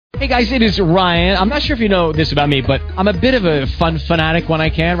Hey guys, it is Ryan. I'm not sure if you know this about me, but I'm a bit of a fun fanatic when I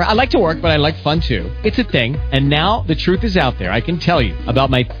can. I like to work, but I like fun too. It's a thing. And now the truth is out there. I can tell you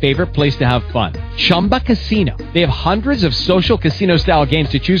about my favorite place to have fun. Chumba Casino. They have hundreds of social casino style games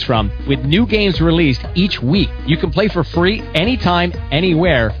to choose from with new games released each week. You can play for free anytime,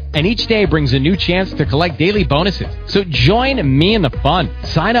 anywhere. And each day brings a new chance to collect daily bonuses. So join me in the fun.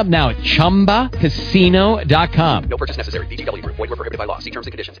 Sign up now at ChumbaCasino.com. No purchase necessary. VGW Group. Void where prohibited by law. See terms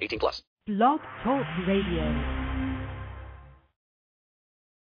and conditions. 18+. Blog Talk Radio.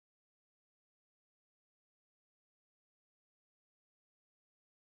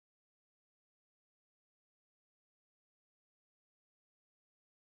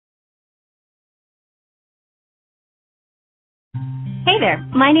 Hey there,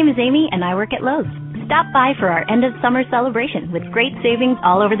 my name is Amy and I work at Lowe's. Stop by for our end of summer celebration with great savings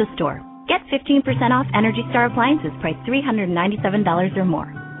all over the store. Get 15% off Energy Star appliances priced $397 or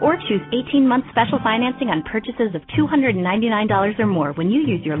more. Or choose 18-month special financing on purchases of $299 or more when you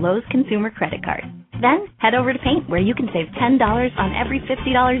use your Lowe's consumer credit card. Then head over to Paint, where you can save $10 on every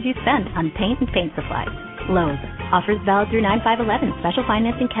 $50 you spend on paint and paint supplies. Lowe's. Offers valid through 9/5/11. Special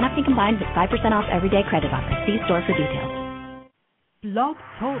financing cannot be combined with 5% off everyday credit offer. See store for details. Blog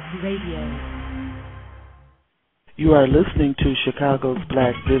Talk Radio. You are listening to Chicago's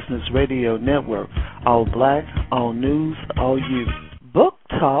Black Business Radio Network. All black, all news, all you. Book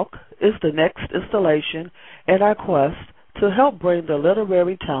Talk is the next installation in our quest to help bring the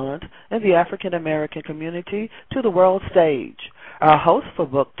literary talent in the African American community to the world stage. Our host for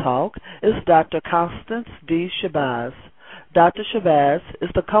Book Talk is Dr. Constance D. Shabazz. Dr. Shabazz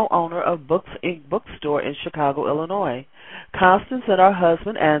is the co-owner of Books Inc. bookstore in Chicago, Illinois. Constance and her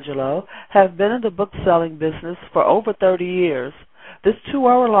husband, Angelo, have been in the book-selling business for over 30 years. This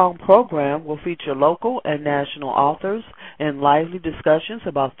 2-hour-long program will feature local and national authors in lively discussions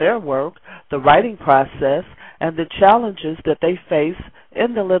about their work, the writing process, and the challenges that they face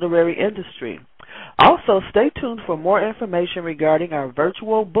in the literary industry. Also, stay tuned for more information regarding our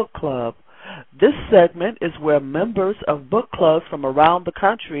virtual book club. This segment is where members of book clubs from around the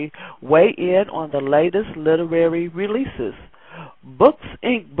country weigh in on the latest literary releases. Books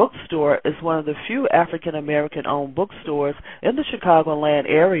Inc. bookstore is one of the few African-American-owned bookstores in the Chicagoland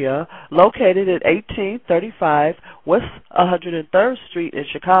area, located at 1835 West 103rd Street in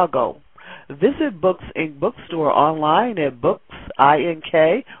Chicago. Visit Books Inc. bookstore online at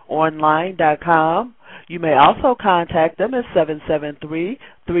booksinkonline.com. You may also contact them at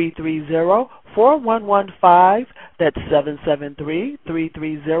 773-330-4115. That's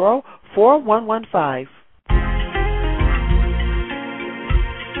 773-330-4115.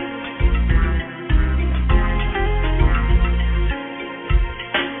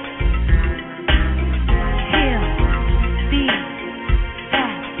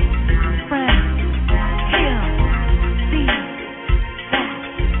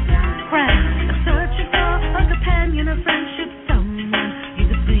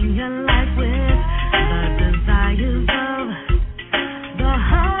 The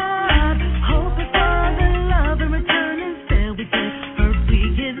heart, hope is for the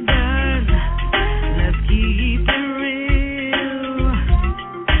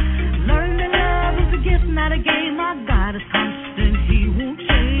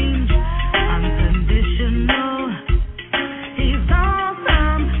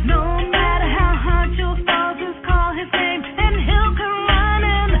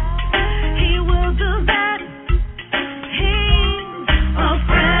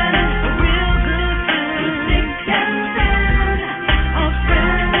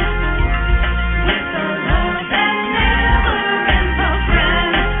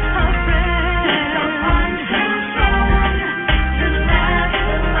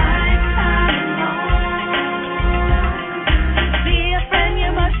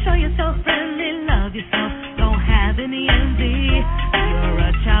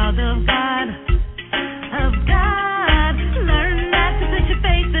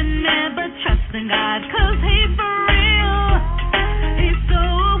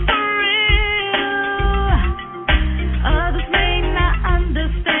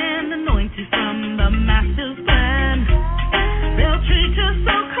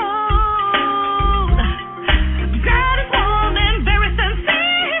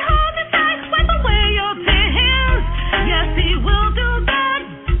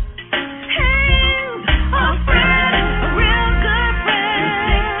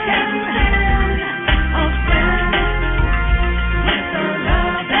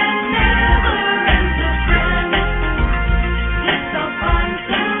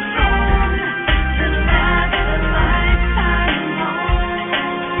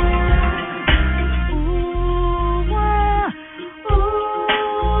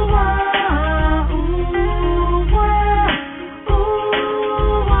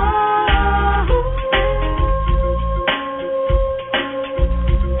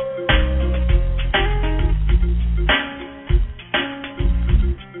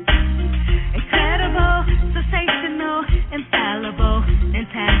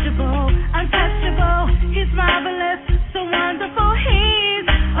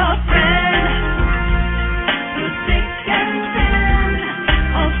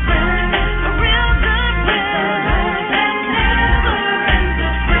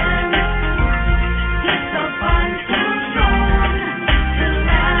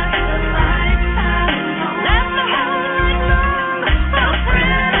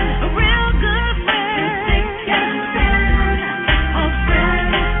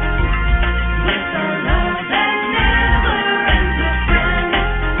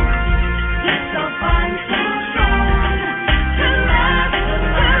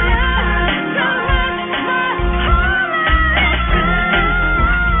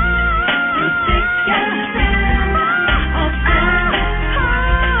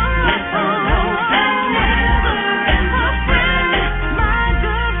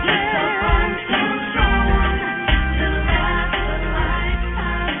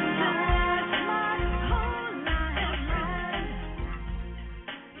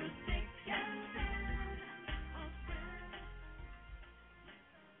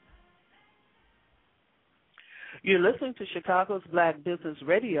You're listening to Chicago's Black Business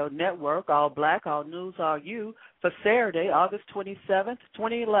Radio Network, All Black, All News, All You, for Saturday, August 27th,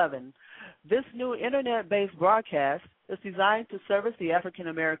 2011. This new internet-based broadcast is designed to service the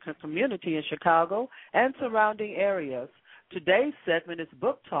African-American community in Chicago and surrounding areas. Today's segment is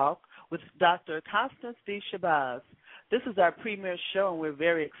Book Talk with Dr. Constance D. Shabazz. This is our premiere show, and we're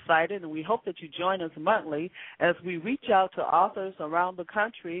very excited, and we hope that you join us monthly as we reach out to authors around the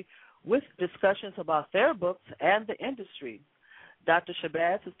country with discussions about their books and the industry. Dr.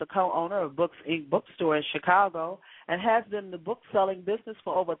 Shabazz is the co-owner of Books Inc. bookstore in Chicago and has been in the book-selling business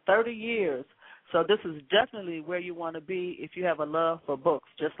for over 30 years. So this is definitely where you want to be if you have a love for books,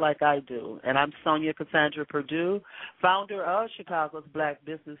 just like I do. And I'm Sonia Cassandra Perdue, founder of Chicago's Black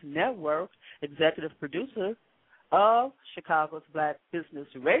Business Network, executive producer of Chicago's Black Business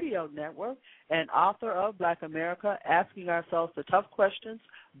Radio Network, and author of Black America, Asking Ourselves the Tough Questions,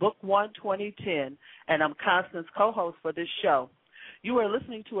 Book 1, 2010. And I'm Constance, co-host for this show. You are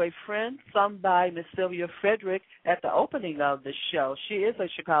listening to a friend sung by Miss Sylvia Frederick at the opening of the show. She is a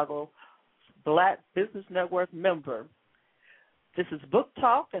Chicago Black Business Network member. This is Book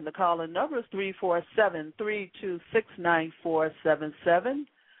Talk, and the call-in number is 347-326-9477.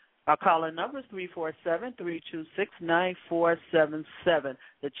 Our call-in number is 347-326-9477.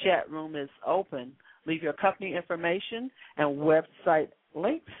 The chat room is open. Leave your company information and website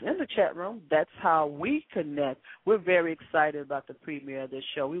links in the chat room. That's how we connect. We're very excited about the premiere of this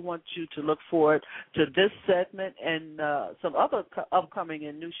show. We want you to look forward to this segment and some other upcoming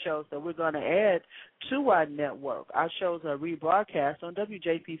and new shows that we're going to add to our network. Our shows are rebroadcast on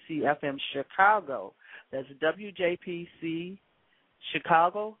WJPC FM Chicago. That's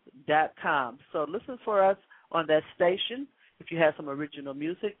WJPCChicago.com. So listen for us on that station. If you have some original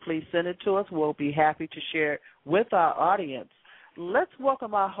music, please send it to us. We'll be happy to share it with our audience. Let's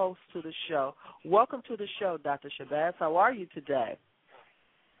welcome our host to the show. Welcome to the show, Dr. Shabazz. How are you today?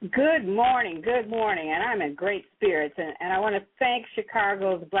 Good morning, and I'm in great spirits. And I want to thank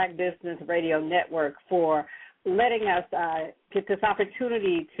Chicago's Black Business Radio Network for letting us get this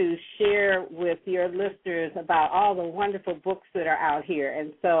opportunity to share with your listeners about all the wonderful books that are out here.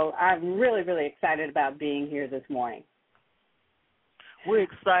 And so I'm really, really excited about being here this morning. We're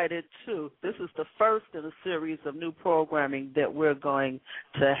excited, too. This is the first in a series of new programming that we're going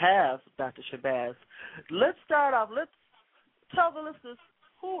to have, Dr. Shabazz. Let's start off. Let's tell the listeners,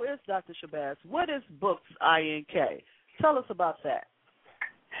 who is Dr. Shabazz? What is Books INK? Tell us about that.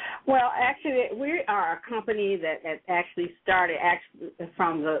 Well, actually, we are a company that actually started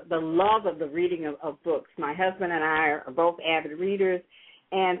from the love of the reading of books. My husband and I are both avid readers.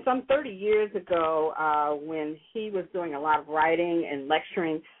 And some 30 years ago, when he was doing a lot of writing and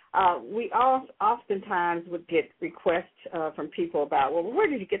lecturing, we oftentimes would get requests from people about, well, where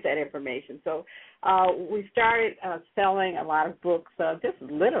did you get that information? So we started selling a lot of books just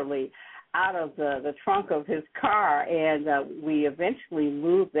literally out of the trunk of his car, and we eventually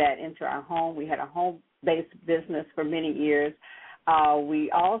moved that into our home. We had a home-based business for many years. We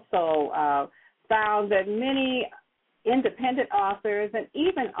also found that many independent authors and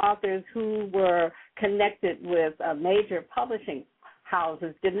even authors who were connected with major publishing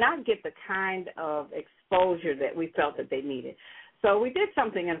houses did not get the kind of exposure that we felt that they needed. So we did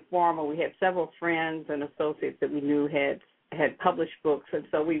something informal. We had several friends and associates that we knew had published books, and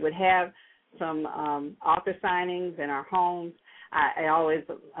so we would have some author signings in our homes. I always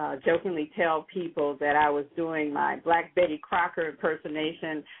jokingly tell people that I was doing my Black Betty Crocker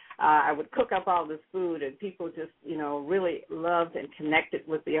impersonation. I would cook up all this food, and people just, really loved and connected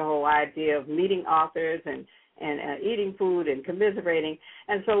with the whole idea of meeting authors and eating food and commiserating.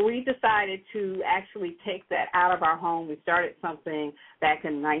 And so we decided to actually take that out of our home. We started something back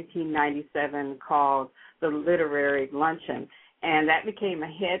in 1997 called the Literary Luncheon, and that became a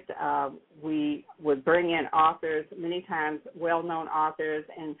hit. We would bring in authors, many times well-known authors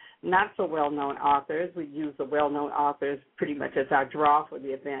and not so well-known authors. We use the well-known authors pretty much as our draw for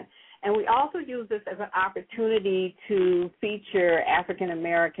the event. And we also use this as an opportunity to feature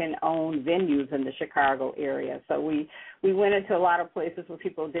African-American-owned venues in the Chicago area. So we went into a lot of places where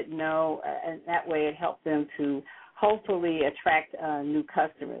people didn't know, and that way it helped them to hopefully attract new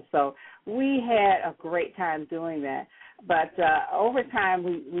customers. So we had a great time doing that. But over time,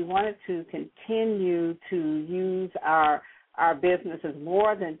 we wanted to continue to use our business as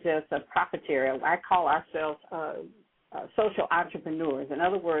more than just a profiteer. I call ourselves social entrepreneurs. In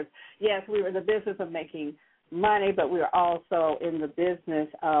other words, yes, we were in the business of making money, but we were also in the business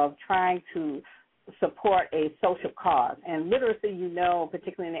of trying to support a social cause. And literacy, you know,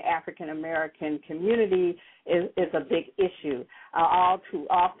 particularly in the African-American community, is a big issue. All too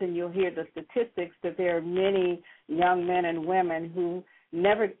often you'll hear the statistics that there are many young men and women who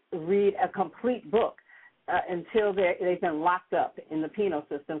never read a complete book until they've been locked up in the penal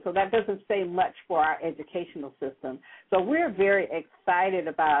system. So that doesn't say much for our educational system. So we're very excited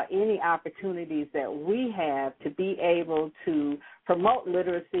about any opportunities that we have to be able to promote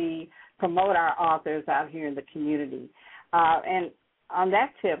literacy, promote our authors out here in the community. And on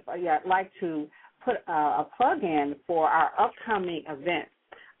that tip, I'd like to put a plug in for our upcoming event.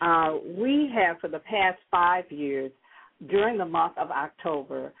 We have, for the past 5 years, during the month of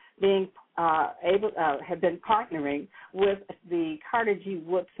October, have been partnering with the Carter G.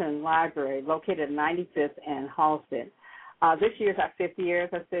 Woodson Library, located at 95th and Halsted. This year is our 5th year,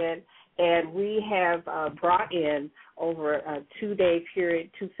 as I said, and we have brought in over a 2-day period,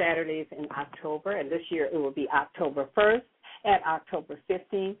 2 Saturdays in October, and this year it will be October 1st and October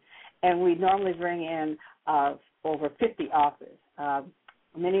 15th, and we normally bring in over 50 authors.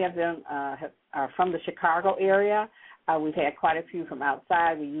 Many of them are from the Chicago area. We've had quite a few from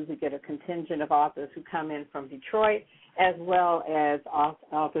outside. We usually get a contingent of authors who come in from Detroit, as well as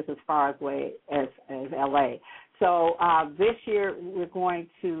authors as far away as L.A. So this year we're going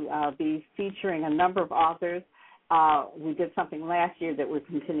to be featuring a number of authors. We did something last year that we're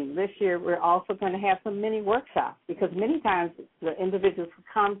continuing this year. We're also going to have some mini workshops, because many times the individuals who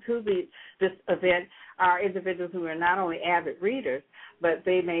come to this event are individuals who are not only avid readers, but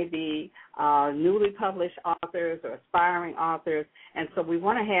they may be newly published authors or aspiring authors, and so we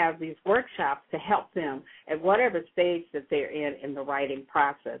want to have these workshops to help them at whatever stage that they're in the writing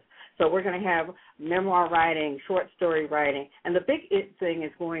process. So we're going to have memoir writing, short story writing, and the big thing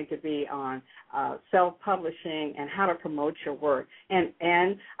is going to be on self-publishing and how to promote your work. And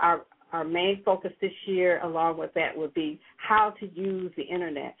our main focus this year, along with that, would be how to use the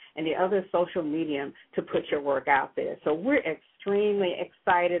Internet and the other social medium to put your work out there. So we're extremely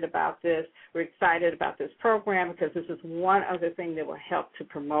excited about this. We're excited about this program because this is one other thing that will help to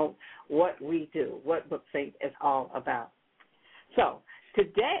promote what we do, what Book Sync is all about. So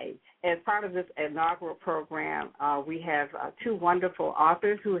today, as part of this inaugural program, we have 2 wonderful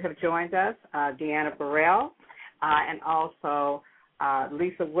authors who have joined us, Deanna Burrell and also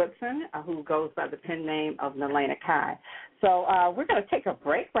Lisa Woodson, who goes by the pen name of Nalena Kai. So we're going to take a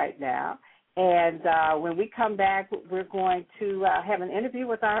break right now, and when we come back, we're going to have an interview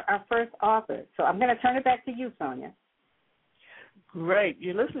with our first author. So I'm going to turn it back to you, Sonia. Great.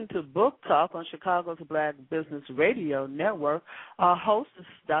 You're listening to Book Talk on Chicago's Black Business Radio Network. Our host is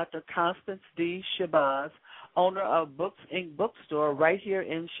Dr. Constance D. Shabazz, owner of Books Inc. Bookstore right here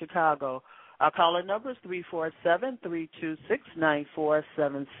in Chicago. Our caller number is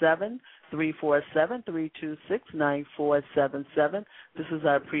 347-326-9477, 347-326-9477. This is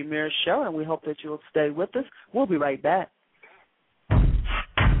our premiere show, and we hope that you'll stay with us. We'll be right back.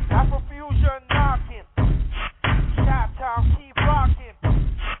 Afrofusion knocking, Chi-Town keep rocking,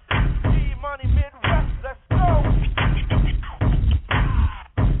 G-Money Midwest, let's go.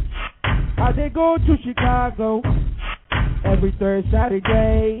 I they go to Chicago every third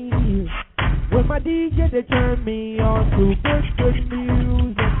Saturday. With my DJ, they turn me on to good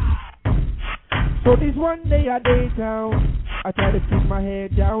music. So this one day I day town, I try to keep my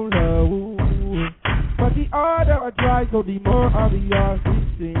head down low. But the harder I try, so the more obvious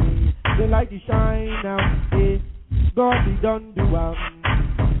we sing. They like to shine now, eh? God be done do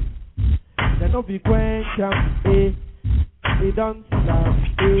they no be quench eh? They done now,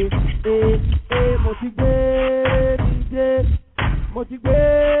 eh? Motivate me, motivate me,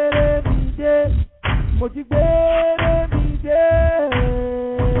 motivate me,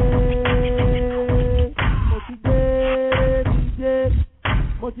 motivate me,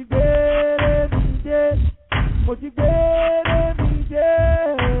 motivate me, motivate me.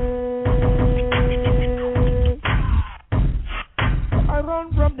 I run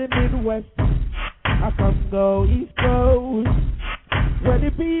from the Midwest, I come go East Coast, where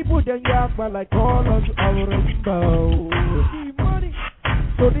the people then yap by like colors of rainbow. Money.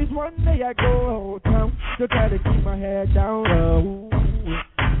 So this one day I go town to try to keep my head down low.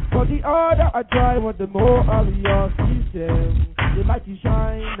 But the harder I try, what the more obvious system. They like to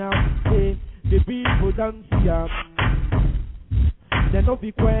shine now, eh? The people don't see they no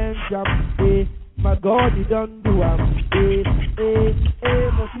be quench eh? My God, he don't do motivate me,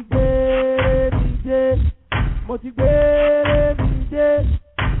 motivate me, motivate me,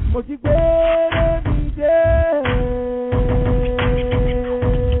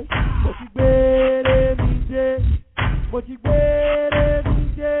 motivate me, motivate me,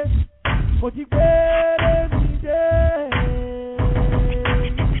 motivate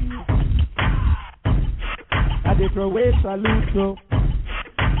they throw away salute, so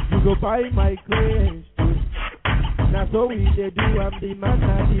you go buy my grace. Now so we they do, I'm the man,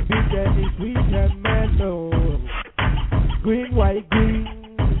 I'm the beat, and the sweet and mellow. Green, white, green,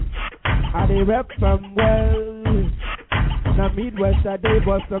 I they rap from well. Now Midwest I day,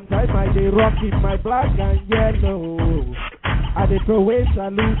 but sometimes I they rock in my black and yellow. I they throw away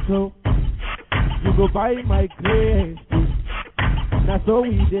salute, so you go buy my grace. Now so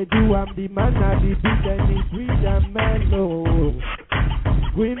we they do, I'm the man, I'm the beat, and the sweet and mellow.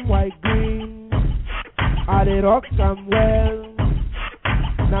 Green, white, green, I they rock some well.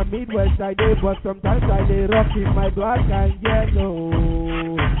 Now Midwest I day, but sometimes I they rock in my black and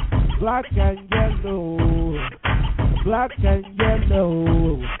yellow. Black and yellow. Black and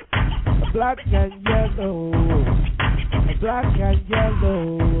yellow. Black and yellow. Black and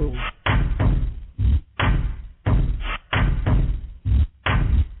yellow.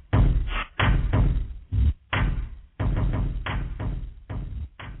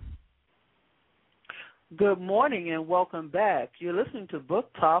 Good morning and welcome back. You're listening to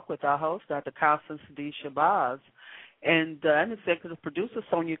Book Talk with our host, Dr. Constance D. Shabazz, and I'm executive producer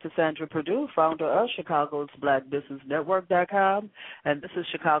Sonia Cassandra Purdue, founder of Chicago's Black Business Network.com, and this is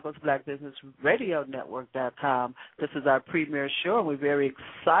Chicago's Black Business Radio Network.com. This is our premier show, and we're very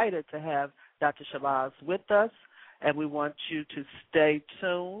excited to have Dr. Shabazz with us, and we want you to stay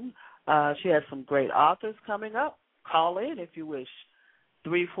tuned. She has some great authors coming up. Call in if you wish.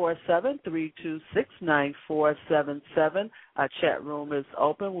 347-326-9477. Our chat room is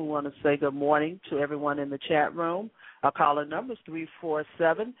open. We want to say good morning to everyone in the chat room. Our caller number is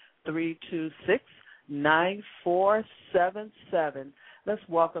 347-326-9477. Let's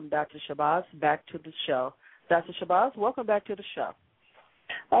welcome Dr. Shabazz back to the show. Dr. Shabazz, welcome back to the show.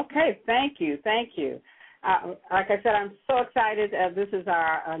 Okay, thank you. Like I said, I'm so excited. This is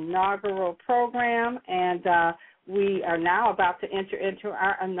our inaugural program, and we are now about to enter into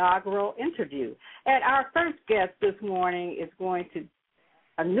our inaugural interview. And our first guest this morning is going to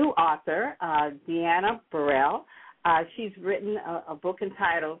a new author, Deanna Burrell. She's written a book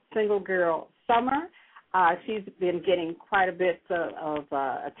entitled Single Girl Summer. She's been getting quite a bit of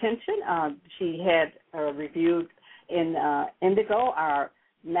attention. She had reviewed in Indigo, our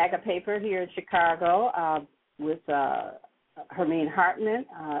MAGA paper here in Chicago, with Hermine Hartman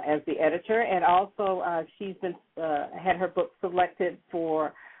as the editor, and also she's been had her book selected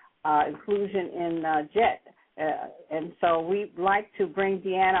for inclusion in JET. And so we'd like to bring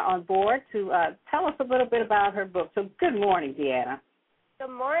Deanna on board to tell us a little bit about her book. So good morning, Deanna.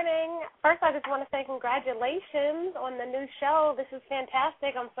 Good morning. First, I just want to say congratulations on the new show. This is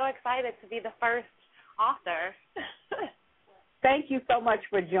fantastic. I'm so excited to be the first author. Thank you so much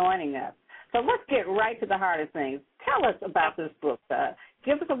for joining us. So let's get right to the heart of things. Tell us about this book.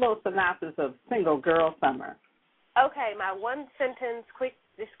 Give us a little synopsis of Single Girl Summer. Okay, my one-sentence quick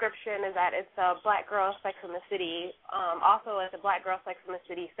description is that it's a black girl Sex in the City. Also, it's a black girl Sex in the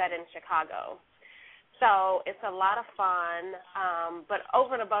City set in Chicago. So it's a lot of fun, but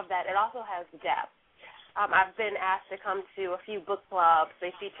over and above that, it also has depth. I've been asked to come to a few book clubs.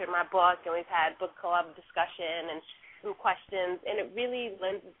 They featured my book, and we've had book club discussion and some questions, and it really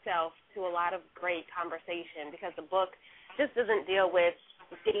lends itself to a lot of great conversation because the book just doesn't deal with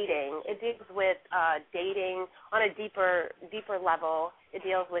dating. It deals with dating on a deeper level. It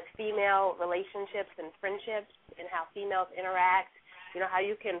deals with female relationships and friendships and how females interact, how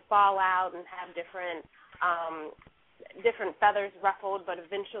you can fall out and have different feathers ruffled but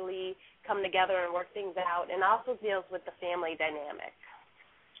eventually come together and work things out, and also deals with the family dynamic.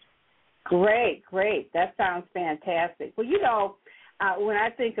 Great. That sounds fantastic. Well, when I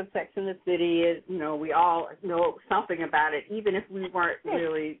think of Sex in the City, we all know something about it, even if we weren't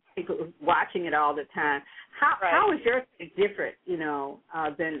really watching it all the time. How is yours different,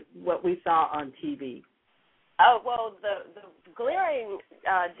 than what we saw on TV? Oh, well, the glaring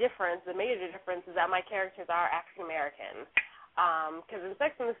difference, the major difference, is that my characters are African American. Because in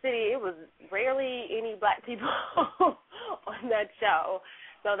Sex in the City, it was rarely any black people on that show.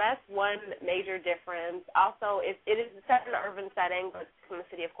 So that's one major difference. Also, it is set in an urban setting, but Sex in the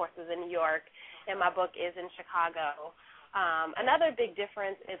City, of course, is in New York, and my book is in Chicago. Another big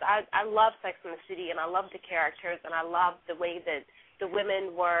difference is I love Sex in the City, and I love the characters, and I love the way that the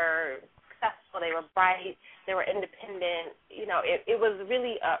women were successful. They were bright. They were independent. It was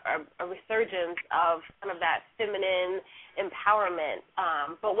really a resurgence of kind of that feminine empowerment.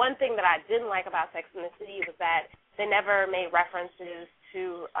 But one thing that I didn't like about Sex in the City was that they never made references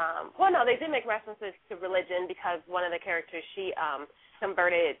to they did make references to religion because one of the characters, she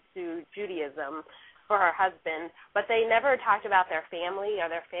converted to Judaism, for her husband, but they never talked about their family or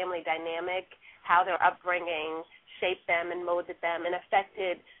their family dynamic, how their upbringing shaped them and molded them and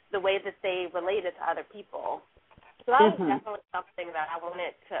affected the way that they related to other people. So that was definitely something that I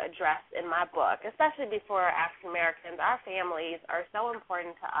wanted to address in my book, especially before African Americans. Our families are so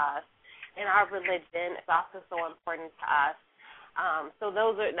important to us, and our religion is also so important to us. So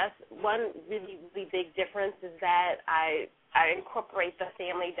that's one really, really big difference is that I incorporate the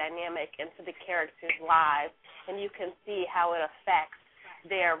family dynamic into the characters' lives, and you can see how it affects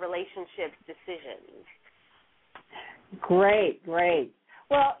their relationship decisions. Great.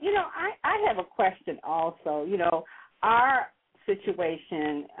 Well, I have a question also. Our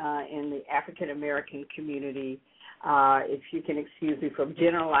situation in the African American community, if you can excuse me from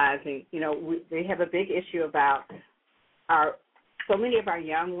generalizing, they have a big issue about so many of our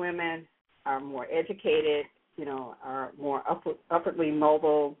young women are more educated, are more upwardly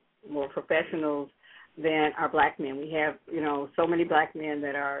mobile, more professionals than our black men. We have, so many black men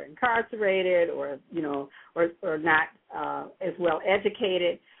that are incarcerated or not as well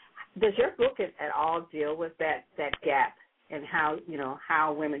educated. Does your book at all deal with that gap and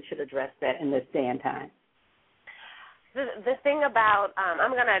how women should address that in this day and time? The thing about,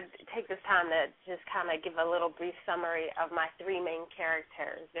 I'm going to take this time to just kind of give a little brief summary of my three main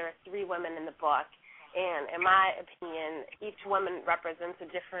characters. There are three women in the book, and in my opinion, each woman represents a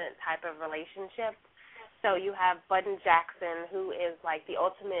different type of relationship. So you have Budden Jackson, who is like the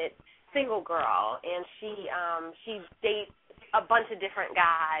ultimate single girl, and she dates a bunch of different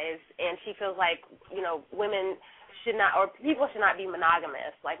guys, and she feels like, women should not, or people should not be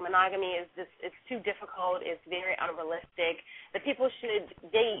monogamous. Like, monogamy is just, it's too difficult, it's very unrealistic. That people should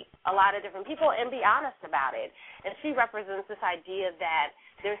date a lot of different people and be honest about it. And she represents this idea that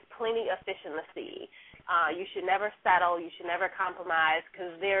there's plenty of fish in the sea. You should never settle, you should never compromise,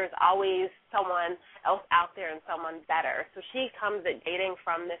 because there's always someone else out there and someone better. So she comes at dating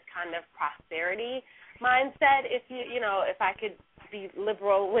from this kind of prosperity mindset, if I could be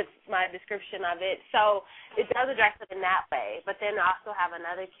liberal with my description of it. So it does address it in that way. But then I also have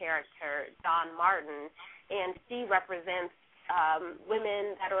another character, Dawn Martin, and she represents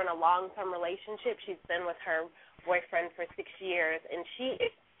women that are in a long-term relationship. She's been with her boyfriend for 6 years, and she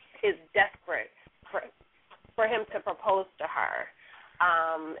is desperate for him to propose to her.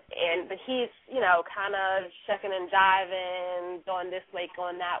 But he's, kind of shucking and jiving, going this way,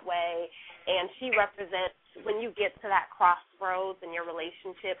 going that way. And she represents when you get to that crossroads in your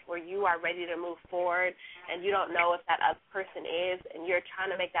relationship where you are ready to move forward and you don't know if that other person is, and you're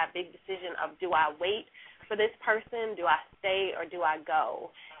trying to make that big decision of, do I wait for this person, do I stay, or do I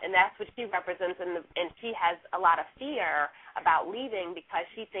go? And that's what she represents, and she has a lot of fear about leaving because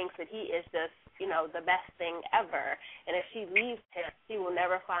she thinks that he is just, the best thing ever. And if she leaves him, she will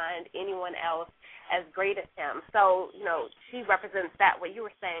never find anyone else as great as him. So, she represents that, what you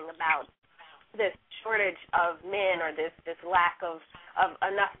were saying about this shortage of men, or this lack of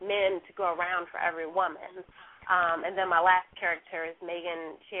enough men to go around for every woman. And then my last character is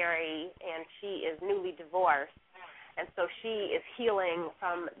Megan Cherry, and she is newly divorced. And so she is healing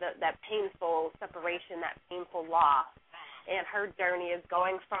from that painful separation, that painful loss. And her journey is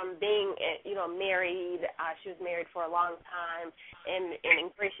going from being, married, she was married for a long time, and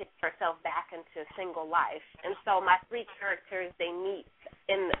ingratiating herself back into single life. And so my three characters, they meet,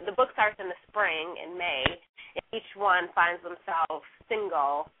 the book starts in the spring, in May, and each one finds themselves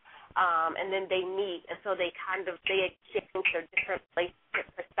single, and then they meet, and so they exchange their different relationship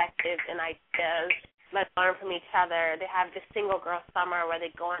perspectives and ideas. Let's learn from each other. They have this single girl summer where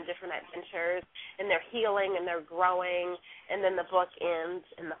they go on different adventures, and they're healing and they're growing, and then the book ends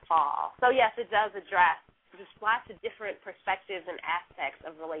in the fall. So, yes, it does address just lots of different perspectives and aspects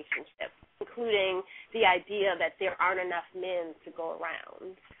of relationships, including the idea that there aren't enough men to go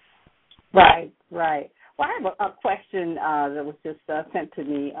around. Right. Well, I have a question that was just sent to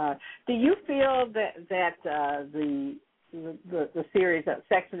me. Do you feel that the series of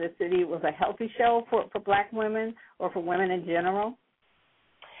Sex and the City was a healthy show for black women or for women in general?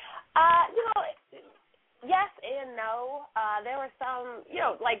 Yes and no. There were some,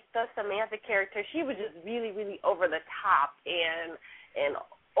 like the Samantha character, she was just really, really over the top and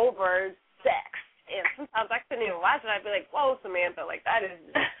over-sexed. And sometimes I couldn't even watch it. I'd be like, whoa, Samantha, like that is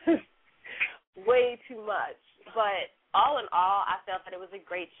way too much. But all in all, I felt that it was a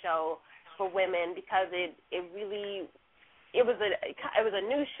great show for women because it was a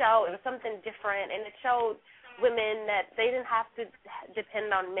new show. It was something different, and it showed women that they didn't have to depend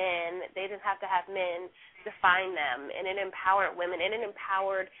on men. They didn't have to have men define them, and it empowered women, and it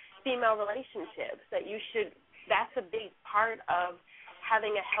empowered female relationships. That's a big part of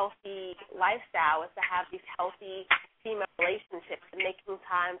having a healthy lifestyle is to have these healthy female relationships and making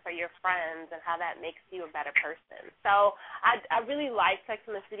time for your friends and how that makes you a better person. So I really like Sex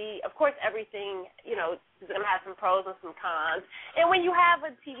and the City. Of course, everything, is going to have some pros and some cons. And when you have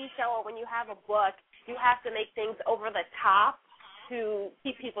a TV show or when you have a book, you have to make things over the top to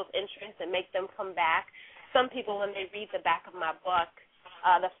keep people's interest and make them come back. Some people, when they read the back of my book,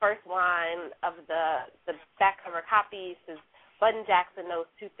 the first line of the back cover copies is, Button Jackson knows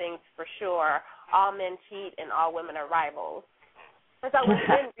two things for sure. All men cheat and all women are rivals. And so when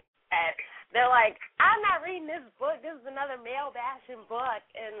men read that, they're like, I'm not reading this book. This is another male-bashing book.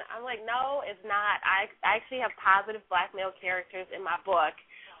 And I'm like, no, it's not. I actually have positive black male characters in my book.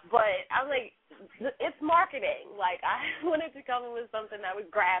 But I'm like, it's marketing. Like, I wanted to come in with something that would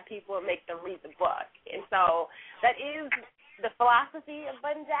grab people and make them read the book. And so that is the philosophy of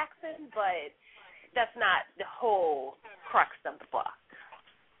Button Jackson, but that's not the whole crux of the book.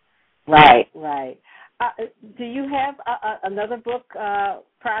 Right. Do you have another book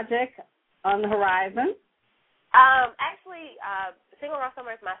project on the horizon? Actually, Single Girl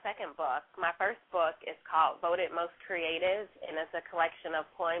Summer is my second book. My first book is called Voted Most Creative, and it's a collection of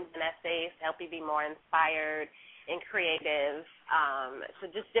poems and essays to help you be more inspired and creative. So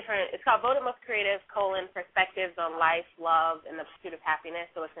just different. It's called Voted Most Creative: Perspectives on Life, Love, and the Pursuit of Happiness.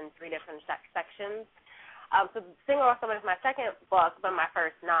 So it's in 3 different sections. So Single Girl Summer is my second book, but my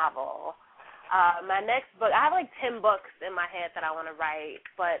first novel. My next book, I have like 10 books in my head that I want to write,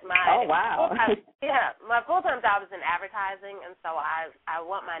 but my my full-time job is in advertising, and so I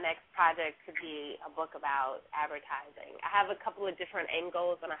want my next project to be a book about advertising. I have a couple of different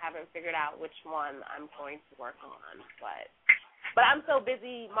angles, and I haven't figured out which one I'm going to work on, but I'm so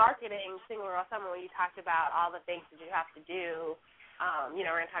busy marketing Single Girl Summer when you talked about all the things that you have to do.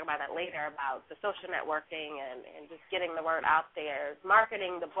 We're going to talk about that later, about the social networking and just getting the word out there.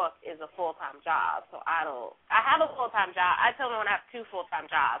 Marketing the book is a full-time job, so I have a full-time job. I tell everyone I have 2 full-time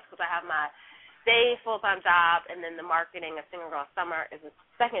jobs because I have my day full-time job, and then the marketing of Single Girl Summer is a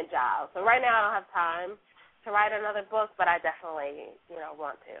second job. So right now I don't have time to write another book, but I definitely,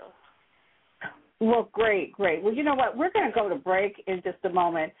 want to. Well, great. Well, you know what? We're going to go to break in just a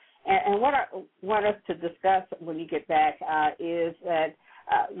moment. And what I want us to discuss when you get back is that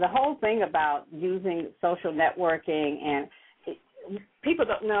the whole thing about using social networking, and people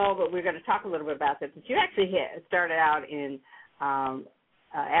don't know, but we're going to talk a little bit about that you actually started out in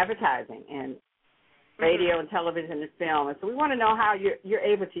advertising and radio and television and film. And so we want to know how you're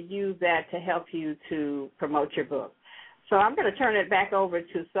able to use that to help you to promote your book. So I'm going to turn it back over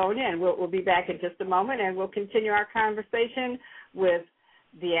to Sonia, and we'll be back in just a moment, and we'll continue our conversation with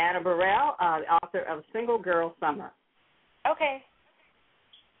Deanna Burrell, author of Single Girl Summer. Okay.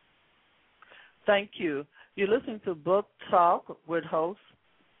 Thank you. You're listening to Book Talk with host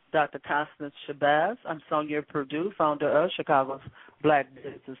Dr. Constance Shabazz. I'm Sonia Perdue, founder of Chicago's Black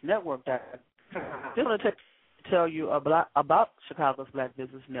Business Network. Just want to tell you about Chicago's Black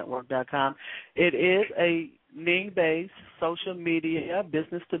Business Network.com. It is a need-based social media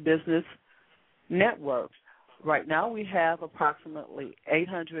business-to-business network. Right now we have approximately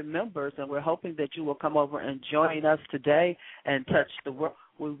 800 members, and we're hoping that you will come over and join us today and touch the world.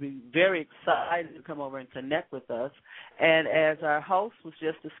 We'll be very excited to come over and connect with us. And as our host was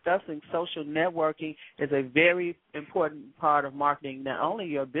just discussing, social networking is a very important part of marketing not only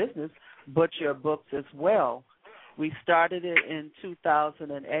your business, but your books as well. We started it in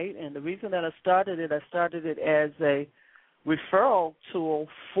 2008, and the reason that I started it as a referral tool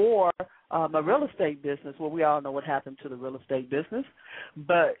for my real estate business. Well, we all know what happened to the real estate business,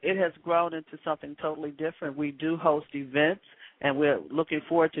 but it has grown into something totally different. We do host events, and we're looking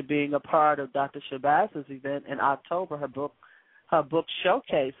forward to being a part of Dr. Shabazz's event in October, her book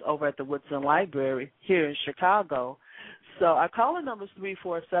showcase over at the Woodson Library here in Chicago. So our calling number is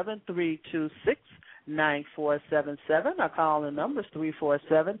 347-326-9477. Our calling number is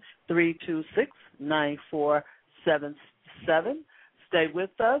 347-326-9477. Stay with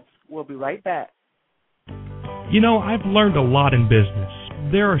us. We'll be right back. I've learned a lot in business.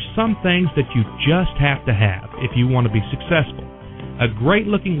 There are some things that you just have to have if you want to be successful. A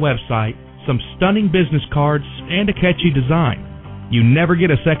great-looking website, some stunning business cards, and a catchy design. You never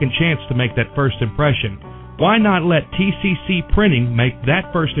get a second chance to make that first impression. Why not let TCC Printing make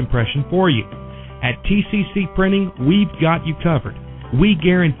that first impression for you? At TCC Printing, we've got you covered. We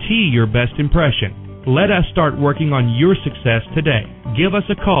guarantee your best impression. Let us start working on your success today. Give us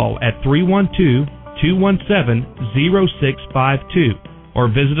a call at 312-217-0652 or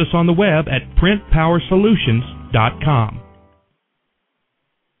visit us on the web at printpowersolutions.com.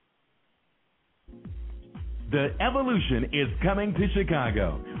 The Evolution is coming to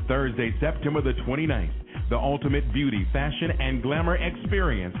Chicago Thursday, September the 29th. The ultimate beauty, fashion, and glamour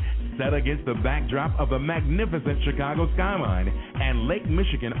experience set against the backdrop of the magnificent Chicago skyline and Lake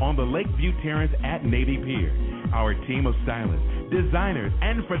Michigan on the Lakeview Terrace at Navy Pier. Our team of stylists, designers,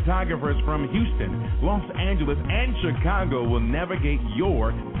 and photographers from Houston, Los Angeles, and Chicago will navigate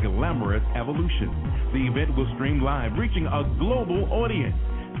your glamorous evolution. The event will stream live, reaching a global audience.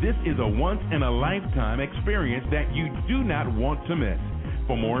 This is a once-in-a-lifetime experience that you do not want to miss.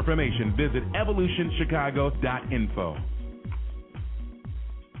 For more information, visit evolutionchicago.info.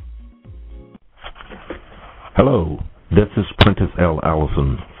 Hello, this is Prentice L.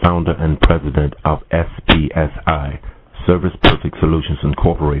 Allison, founder and president of SPSI, Service Perfect Solutions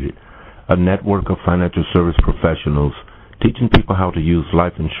Incorporated, a network of financial service professionals teaching people how to use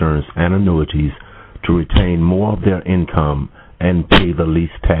life insurance and annuities to retain more of their income and pay the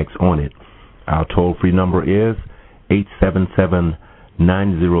least tax on it. Our toll-free number is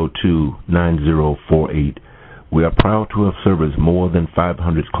 877-902-9048. We are proud to have serviced more than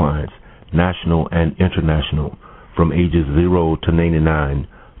 500 clients, national and international, from ages 0 to 99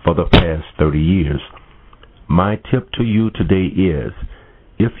 for the past 30 years. My tip to you today is,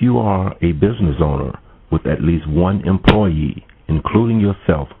 if you are a business owner with at least one employee, including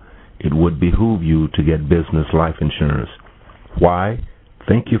yourself, it would behoove you to get business life insurance. Why?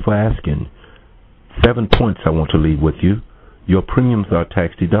 Thank you for asking. 7 points I want to leave with you. Your premiums are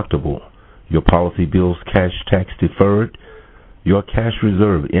tax deductible. Your policy bills cash tax deferred. Your cash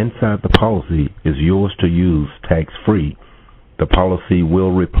reserve inside the policy is yours to use tax-free. The policy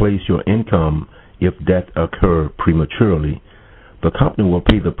will replace your income if death occurs prematurely. The company will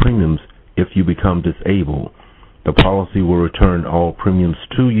pay the premiums if you become disabled. The policy will return all premiums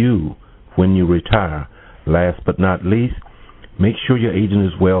to you when you retire. Last but not least, make sure your agent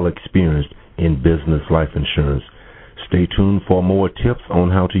is well experienced in business life insurance. Stay tuned for more tips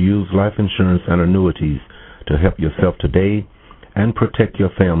on how to use life insurance and annuities to help yourself today and protect your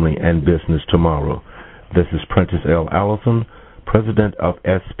family and business tomorrow. This is Prentice L. Allison, president of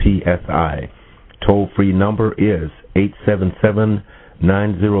SPSI. Toll-free number is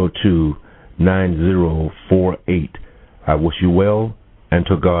 877-902-9048. I wish you well, and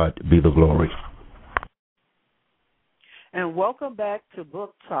to God be the glory. And welcome back to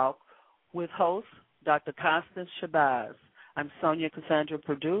Book Talk with host Dr. Constance Shabazz. I'm Sonia Cassandra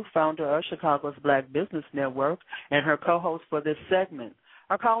Perdue, founder of Chicago's Black Business Network, and her co-host for this segment.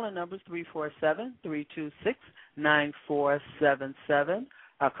 Our call-in number is 347-326-9477.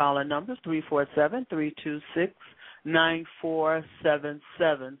 Our call-in number is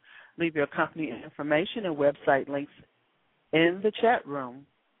 347-326-9477. Leave your company information and website links in the chat room.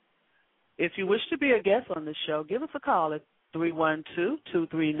 If you wish to be a guest on the show, give us a call at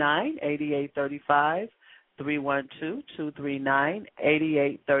 312-239-8835,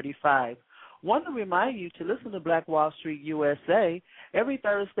 312-239-8835. Want to remind you to listen to Black Wall Street USA every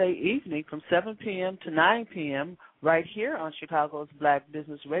Thursday evening from 7 p.m. to 9 p.m. right here on Chicago's Black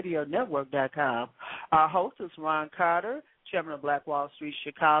Business Radio Network.com. Our host is Ron Carter, chairman of Black Wall Street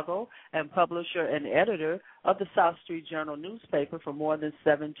Chicago and publisher and editor of the South Street Journal newspaper for more than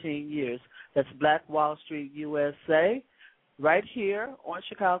 17 years. That's Black Wall Street USA, right here on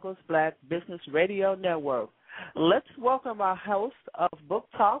Chicago's Black Business Radio Network. Let's welcome our host of Book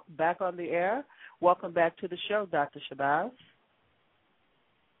Talk back on the air. Welcome back to the show, Dr. Shabazz.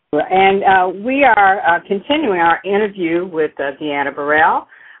 And we are continuing our interview with Deanna Burrell,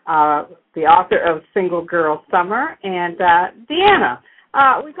 the author of Single Girl Summer. And Deanna,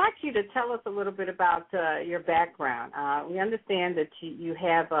 we'd like you to tell us a little bit about your background. We understand that you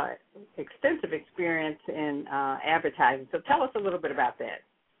have extensive experience in advertising, so tell us a little bit about that.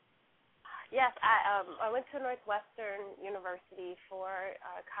 Yes, I went to Northwestern University for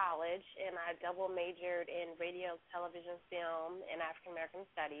college, and I double majored in radio, television, film, and African American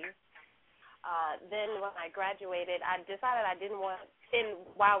studies. Then when I graduated, I decided I didn't want, and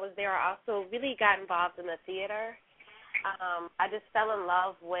while I was there, I also really got involved in the theater. I just fell in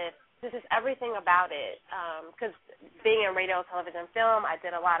love with just everything about it, because being in radio, television, film, I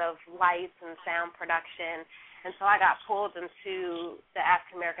did a lot of lights and sound production. And so I got pulled into the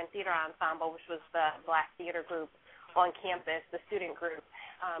African American Theater Ensemble, which was the Black theater group on campus, the student group,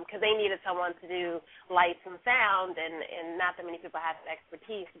 because they needed someone to do lights and sound, and not that many people had that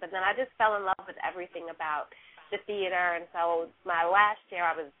expertise. But then I just fell in love with everything about the theater. And so my last year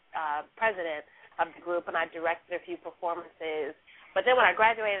I was president of the group, and I directed a few performances. But then when I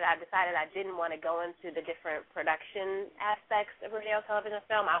graduated, I decided I didn't want to go into the different production aspects of radio, television,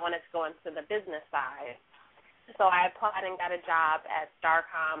 film. I wanted to go into the business side. So I applied and got a job at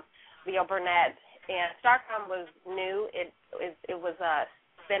Starcom. Leo Burnett and Starcom was new. It was a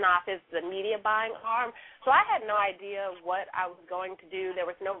spinoff, is the media buying arm. So I had no idea what I was going to do. There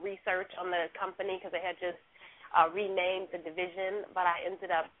was no research on the company because they had just renamed the division, but I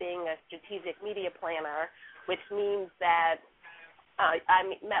ended up being a strategic media planner, which means that I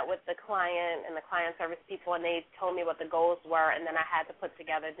met with the client and the client service people, and they told me what the goals were, and then I had to put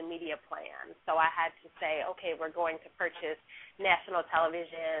together the media plan. So I had to say, okay, we're going to purchase national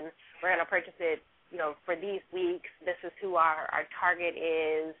television. We're going to purchase it, for these weeks. This is who our target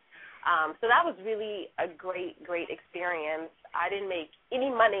is. So that was really a great, great experience. I didn't make any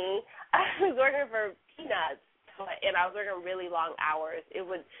money. I was working for peanuts, and I was working really long hours. It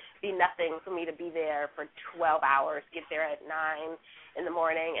would be nothing for me to be there for 12 hours, get there at 9 in the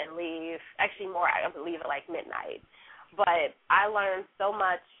morning and leave. Actually, more, I would leave at like midnight. But I learned so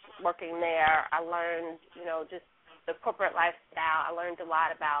much working there. I learned, just the corporate lifestyle. I learned a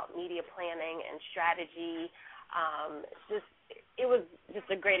lot about media planning and strategy. It was just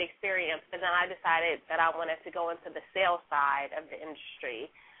a great experience. And then I decided that I wanted to go into the sales side of the industry.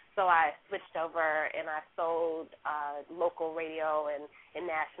 So I switched over and I sold local radio and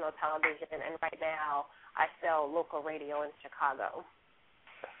national television, and right now I sell local radio in Chicago.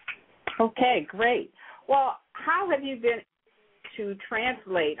 Okay, great. Well, how have you been to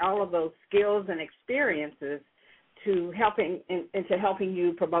translate all of those skills and experiences into helping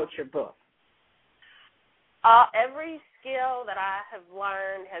you promote your book? Every skill that I have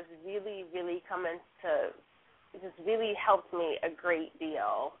learned has really, really come into just really helped me a great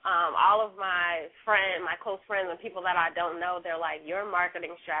deal. All of my close friends and people that I don't know, they're like, your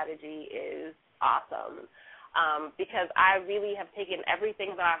marketing strategy is awesome, because I really have taken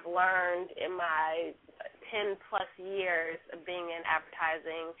everything that I've learned in my 10-plus years of being in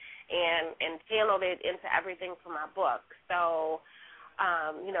advertising and channeled it into everything for my book. So,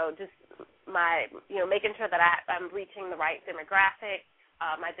 just making sure that I'm reaching the right demographic.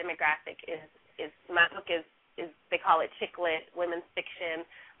 My demographic is my book is they call it chick lit, women's fiction.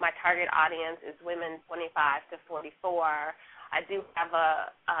 My target audience is women 25 to 44. I do have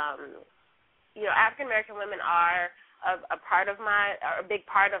African American women are a big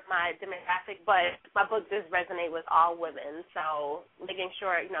part of my demographic, but my book does resonate with all women. So making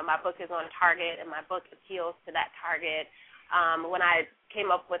sure my book is on target and my book appeals to that target. When I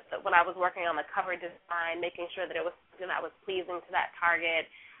was working on the cover design, making sure that it was something that was pleasing to that target.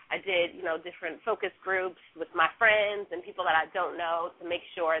 I did, different focus groups with my friends and people that I don't know to make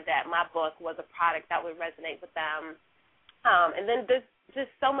sure that my book was a product that would resonate with them. And then there's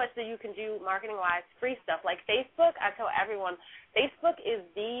just so much that you can do marketing-wise, free stuff. Like Facebook, I tell everyone, Facebook is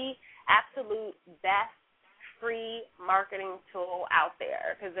the absolute best free marketing tool out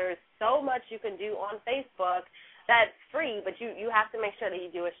there because there's so much you can do on Facebook that's free, but you have to make sure that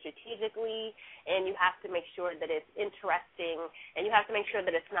you do it strategically, and you have to make sure that it's interesting, and you have to make sure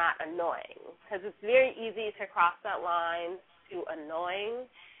that it's not annoying, because it's very easy to cross that line to annoying,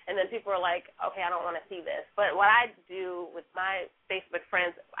 and then people are like, okay, I don't want to see this. But what I do with my Facebook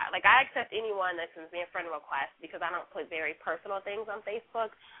friends, like I accept anyone that sends me a friend request because I don't put very personal things on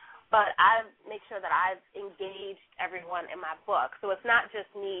Facebook, but I make sure that I've engaged everyone in my book. So it's not just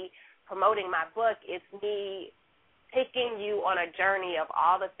me promoting my book, it's me taking you on a journey of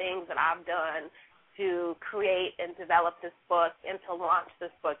all the things that I've done to create and develop this book and to launch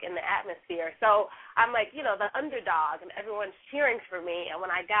this book in the atmosphere. So I'm like, the underdog, and everyone's cheering for me. And when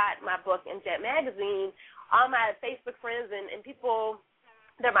I got my book in Jet Magazine, all my Facebook friends and people,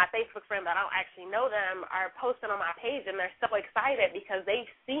 they're my Facebook friends, but I don't actually know them, are posting on my page, and they're so excited because they've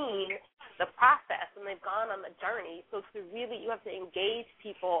seen the process and they've gone on the journey. So you have to engage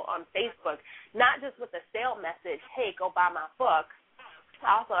people on Facebook, not just with a sale message, hey, go buy my book.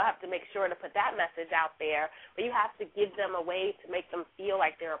 I also have to make sure to put that message out there, but you have to give them a way to make them feel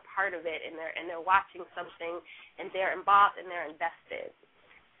like they're a part of it and they're watching something and they're involved and they're invested.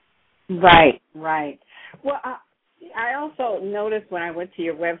 Right. Well, I also noticed when I went to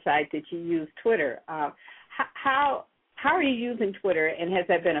your website that you use Twitter. How are you using Twitter, and has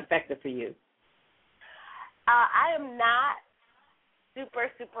that been effective for you? I am not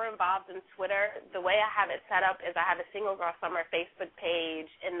super involved in Twitter. The way I have it set up is I have a Single Girl Summer Facebook page,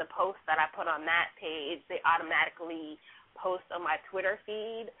 and the posts that I put on that page, they automatically post on my Twitter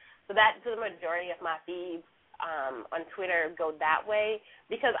feed. So that's the majority of my feeds on Twitter go that way.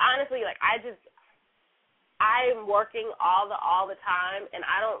 Because honestly, I'm working all the time, and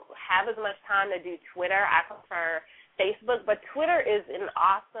I don't have as much time to do Twitter. I prefer Facebook, but Twitter is an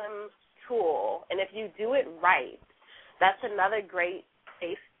awesome tool, and if you do it right, that's another great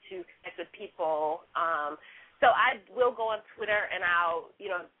place to connect with people. So I will go on Twitter, and I'll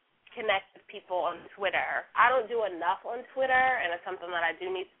connect with people on Twitter. I don't do enough on Twitter, and it's something that I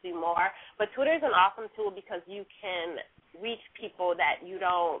do need to do more. But Twitter is an awesome tool because you can reach people that you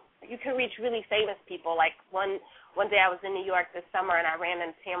can reach really famous people. Like one day I was in New York this summer, and I ran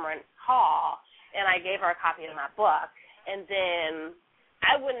into Tamron Hall, and I gave her a copy of my book. And then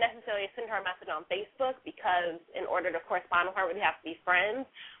I wouldn't necessarily send her a message on Facebook because in order to correspond with her, we'd have to be friends.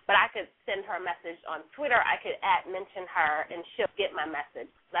 But I could send her a message on Twitter. I could mention her, and she'll get my message.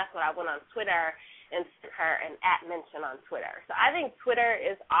 That's what I went on Twitter and sent her an mention on Twitter. So I think Twitter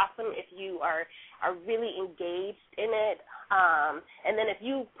is awesome if you are really engaged in it. And then if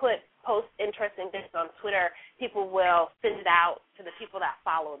you post interesting things on Twitter, people will send it out to the people that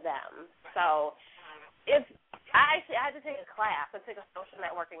follow them. So I had to take a class. I took a social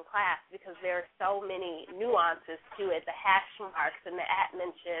networking class because there are so many nuances to it, the hash marks and the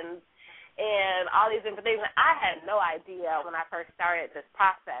mentions and all these different things. I had no idea when I first started this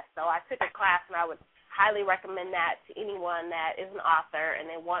process. So I took a class, and I would highly recommend that to anyone that is an author and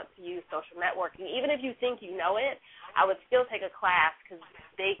they want to use social networking. Even if you think you know it, I would still take a class because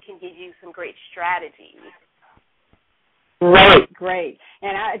they can give you some great strategies. Great.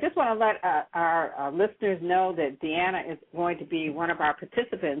 And I just want to let our listeners know that Deanna is going to be one of our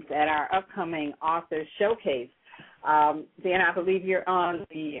participants at our upcoming author showcase. Deanna, I believe you're on is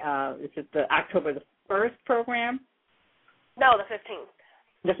it the October the 1st program? No, the 15th.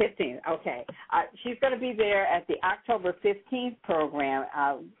 The 15th, okay. She's going to be there at the October 15th program.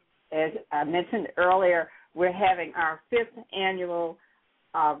 As I mentioned earlier, we're having our 5th annual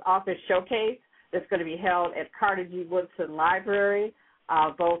author showcase. That's going to be held at Carter G. Woodson Library,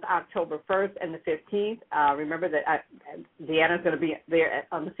 both October 1st and the 15th. Remember that Deanna's going to be there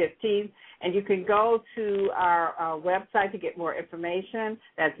on the 15th. And you can go to our website to get more information.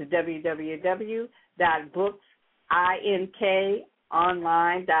 That's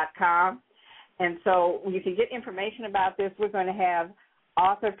www.booksinkonline.com. And so you can get information about this. We're going to have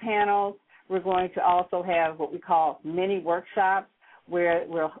author panels. We're going to also have what we call mini workshops, where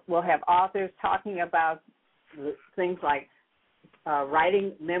we'll have authors talking about things like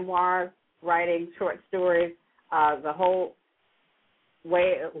writing memoirs, writing short stories, the whole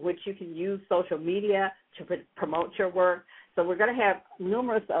way in which you can use social media to promote your work. So we're going to have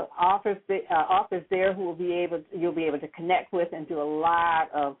numerous authors there who you'll be able to connect with and do a lot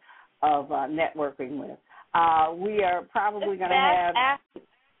of networking with. We are probably going to have.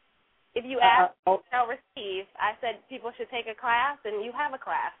 If you ask, they'll receive. I said people should take a class, and you have a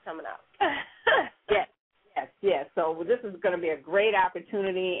class coming up. Yes. So this is going to be a great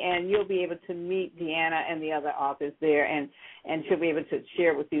opportunity, and you'll be able to meet Deanna and the other authors there, and she'll be able to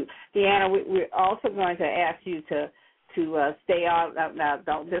share with you. Deanna, we're also going to ask you to stay on. Now,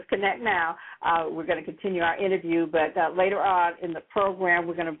 don't disconnect now. We're going to continue our interview, but later on in the program,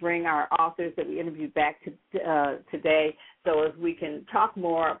 we're going to bring our authors that we interviewed back today, so as we can talk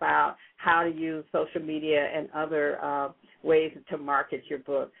more about how to use social media and other ways to market your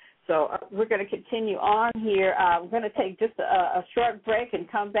book. So we're going to continue on here. We're going to take just a short break and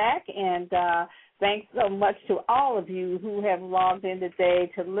come back, and thanks so much to all of you who have logged in today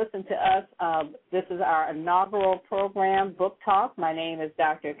to listen to us. This is our inaugural program, Book Talk. My name is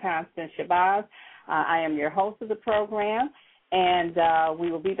Dr. Constance Shabazz. I am your host of the program, and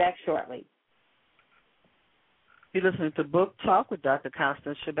we will be back shortly. You're listening to Book Talk with Dr.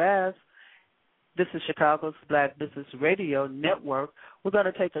 Constance Shabazz. This is Chicago's Black Business Radio Network. We're going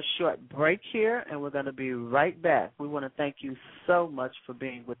to take a short break here, and we're going to be right back. We want to thank you so much for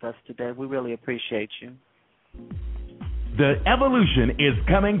being with us today. We really appreciate you. The Evolution is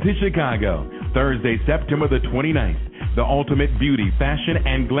coming to Chicago Thursday, September the 29th. The ultimate beauty, fashion,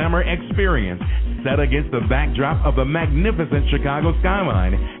 and glamour experience set against the backdrop of the magnificent Chicago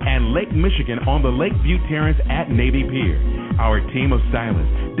skyline and Lake Michigan on the Lakeview Terrace at Navy Pier. Our team of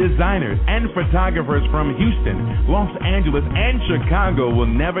stylists, designers, and photographers from Houston, Los Angeles, and Chicago will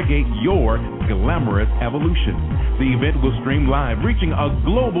navigate your glamorous evolution. The event will stream live, reaching a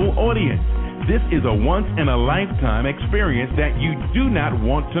global audience. This is a once-in-a-lifetime experience that you do not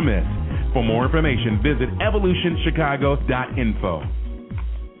want to miss. For more information, visit evolutionchicago.info.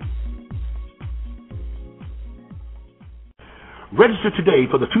 Register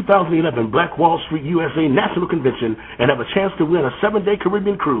today for the 2011 Black Wall Street USA National Convention and have a chance to win a 7-day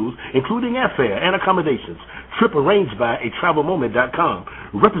Caribbean cruise, including airfare and accommodations. Trip arranged by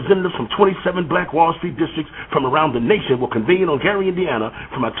atravelmoment.com. Representatives from 27 Black Wall Street districts from around the nation will convene on Gary, Indiana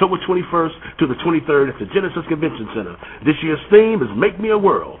from October 21st to the 23rd at the Genesis Convention Center. This year's theme is Make Me a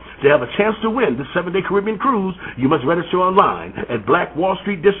World. To have a chance to win this 7-day Caribbean cruise, you must register online at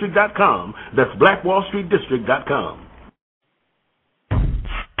blackwallstreetdistrict.com. That's blackwallstreetdistrict.com.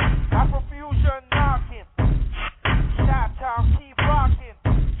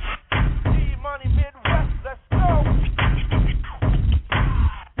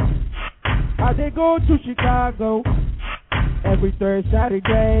 I they go to Chicago every third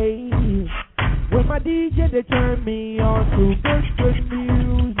Saturday. When my DJ they turn me on to good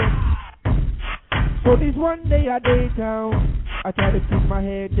music. So this one day I day town, I try to keep my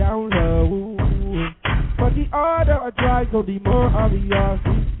head down low. But the harder I try, so the more obvious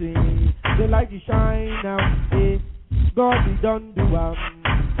it seems. They like to shine now, eh? God be done do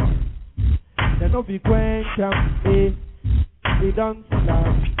they no be quench eh? They done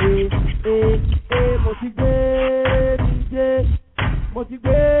slam, eh? Motivate DJ,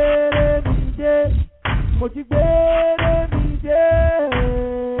 motivate DJ, motivate DJ,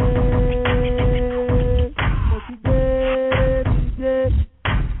 motivate DJ,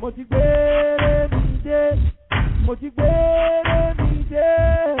 motivate DJ, motivate DJ.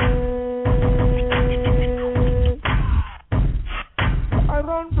 I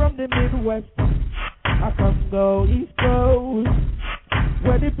run from the Midwest, I come go East Coast,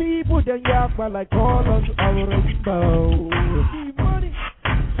 where the people then yap are like colors of a rainbow. Need money,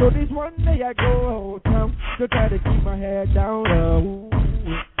 so this one day I go town to try to keep my head down low.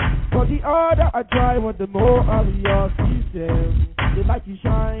 But the harder I try, what the more obvious system. They like to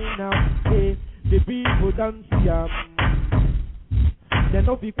shine now, eh? The people don't see they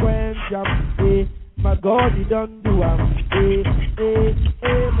no be quench eh? My God, he done do motivate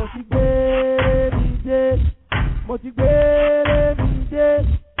DJ, motivate DJ, motivate DJ,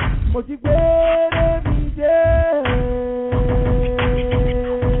 motivate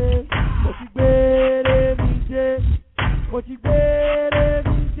DJ, motivate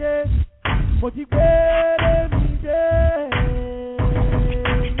DJ, motivate DJ.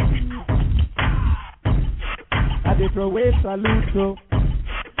 I dey throw away salute so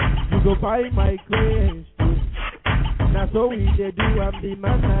you go buy my grace too. Now so we dey do, I'm the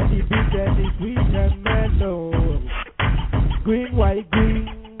man, I the beat and the sweet and mellow. Green, white, green,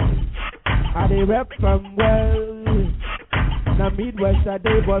 I dey rep from well. Now Midwest I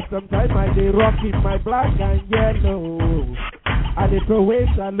dey, but sometimes I dey rock in my black and yellow. I dey throw away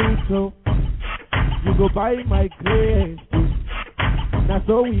salute so you go buy my grace too. Now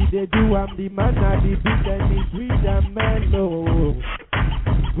so we dey do, I'm the man, I the beat and the sweet and mellow.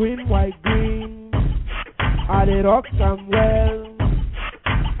 Green, white, green, I dey rock some well.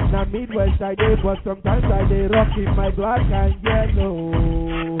 Now Midwest I dey, but sometimes I dey rock in my black and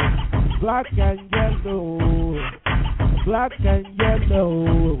yellow. Black and yellow, black and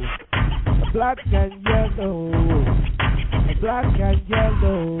yellow, black and yellow, black and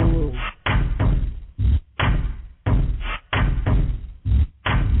yellow.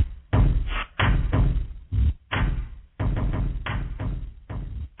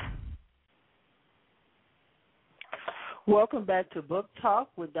 Welcome back to Book Talk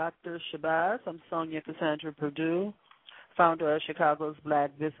with Dr. Shabazz. I'm Sonia Cassandra Perdue, founder of Chicago's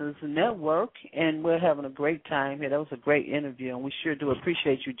Black Business Network, and we're having a great time here. That was a great interview, and we sure do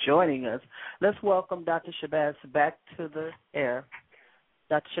appreciate you joining us. Let's welcome Dr. Shabazz back to the air.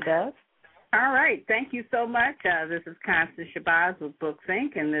 Dr. Shabazz? All right. Thank you so much. This is Constance Shabazz with Books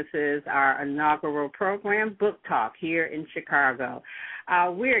Inc., and this is our inaugural program, Book Talk, here in Chicago.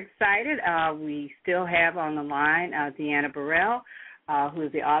 We're excited. We still have on the line Deanna Burrell, who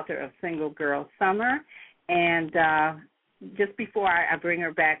is the author of Single Girl Summer. And just before I bring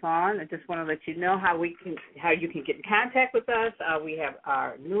her back on, I just want to let you know how you can get in contact with us. We have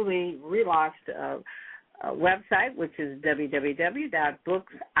our newly relaunched website, which is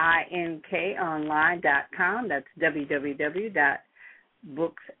www.booksinkonline.com. That's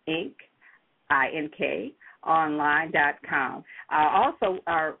www.booksinkonline.com. Also,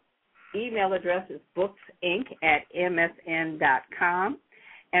 our email address is booksinc@msn.com.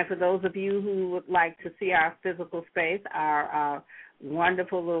 And for those of you who would like to see our physical space, our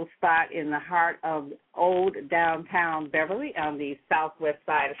wonderful little spot in the heart of old downtown Beverly on the southwest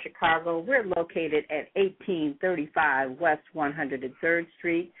side of Chicago, we're located at 1835 West 103rd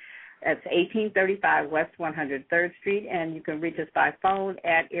Street. That's 1835 West 103rd Street, and you can reach us by phone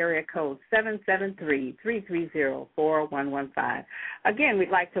at area code 773-330-4115. Again, we'd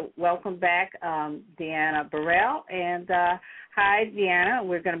like to welcome back Deanna Burrell. And hi, Deanna.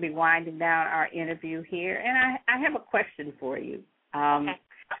 We're going to be winding down our interview here, and I have a question for you. Okay.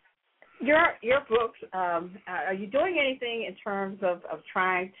 Your books, are you doing anything in terms of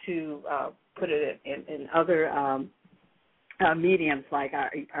trying to put it in other mediums? Like,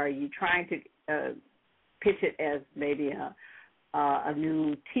 are you trying to pitch it as maybe a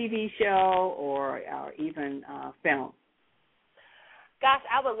new TV show or even film? Gosh,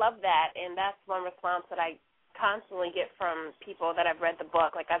 I would love that, and that's one response that I constantly get from people that have read the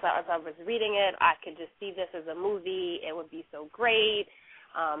book. Like, as I was reading it, I could just see this as a movie. It would be so great.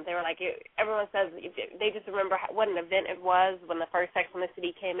 They were like, everyone says they just remember what an event it was when the first Sex and the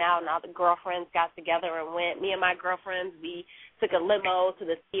City came out and all the girlfriends got together and went. Me and my girlfriends, we took a limo to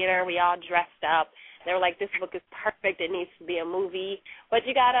the theater. We all dressed up. They were like, this book is perfect. It needs to be a movie. But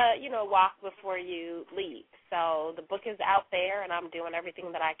you got to, walk before you leap. So the book is out there, and I'm doing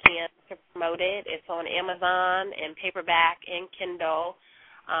everything that I can to promote it. It's on Amazon and paperback and Kindle.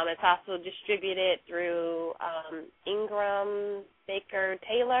 It's also distributed through Ingram Baker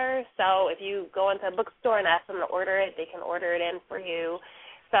Taylor. So if you go into a bookstore and ask them to order it, they can order it in for you.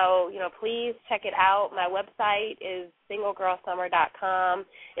 So, please check it out. My website is singlegirlsummer.com.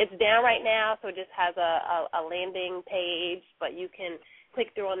 It's down right now, so it just has a landing page, but you can click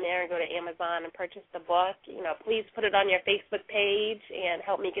through on there and go to Amazon and purchase the book. Please put it on your Facebook page and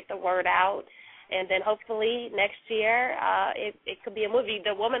help me get the word out. And then hopefully next year it could be a movie.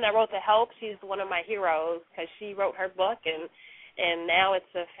 The woman that wrote The Help, she's one of my heroes because she wrote her book, and now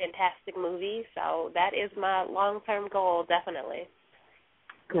it's a fantastic movie. So that is my long-term goal, definitely.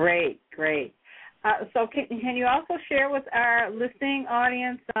 Great. So can you also share with our listening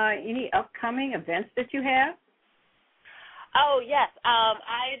audience any upcoming events that you have? Oh, yes.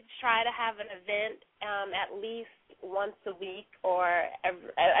 I try to have an event at least once a week, or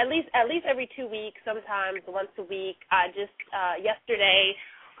at least every 2 weeks, sometimes once a week. Just yesterday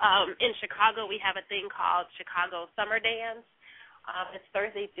in Chicago, we have a thing called Chicago Summer Dance. It's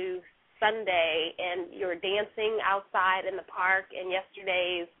Thursday through Sunday, and you're dancing outside in the park. And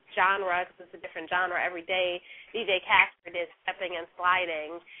yesterday's genre, because it's a different genre every day, DJ Casper did stepping and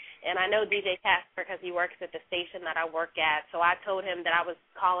sliding. And I know DJ Casper because he works at the station that I work at. So I told him that I was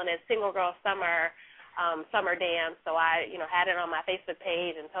calling it Single Girl Summer Dance. So I, had it on my Facebook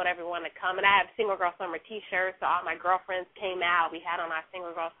page and told everyone to come. And I have Single Girl Summer T-shirts, so all my girlfriends came out. We had on our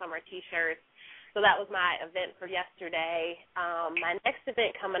Single Girl Summer T-shirts. So that was my event for yesterday. My next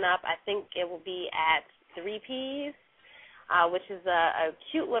event coming up, I think it will be at 3Ps, which is a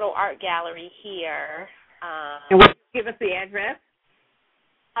cute little art gallery here. And will you give us the address?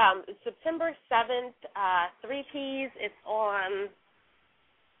 September 7th, 3Ps. It's on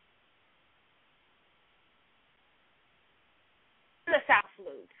the South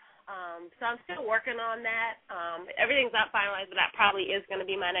Loop. So I'm still working on that. Everything's not finalized, but that probably is going to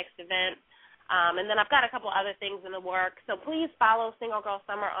be my next event. And then I've got a couple other things in the works. So please follow Single Girl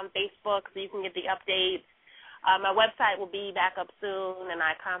Summer on Facebook so you can get the updates. My website will be back up soon, and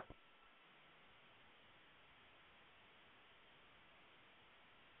I constantly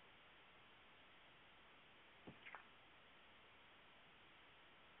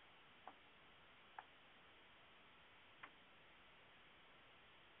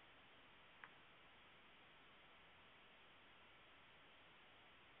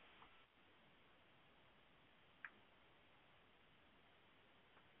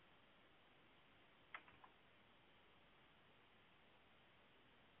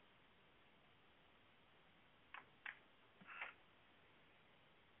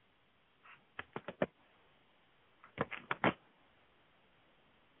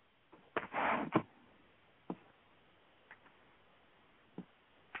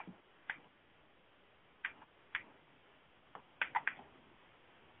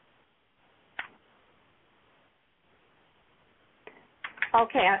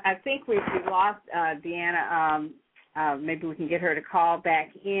Okay, I think we lost Deanna. Maybe we can get her to call back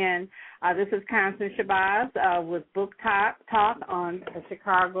in. This is Constance Shabazz with Book Talk on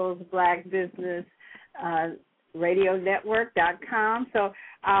Chicago's Black Business Radio Network.com. So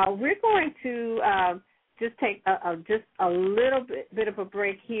we're going to just take just a little bit of a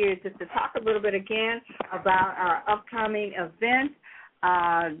break here just to talk a little bit again about our upcoming event,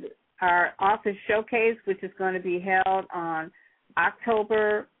 our author showcase, which is going to be held on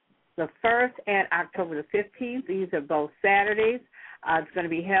October the 1st and October the 15th. These are both Saturdays. It's going to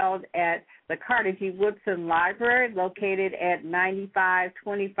be held at the Carter G. Woodson Library, located at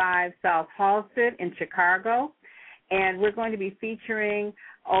 9525 South Halsted in Chicago. And we're going to be featuring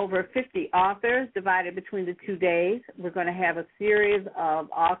over 50 authors divided between the 2 days. We're going to have a series of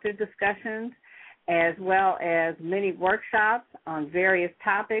author discussions as well as many workshops on various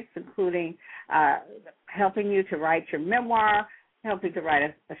topics, including helping you to write your memoir, helping to write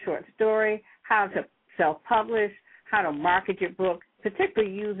a short story, how to self-publish, how to market your book,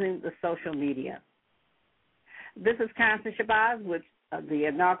 particularly using the social media. This is Constance Shabazz with the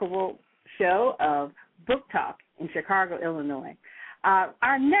inaugural show of Book Talk in Chicago, Illinois.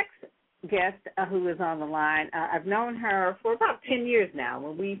 Our next guest who is on the line, I've known her for about 10 years now.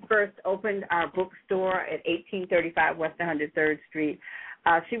 When we first opened our bookstore at 1835 West 103rd Street,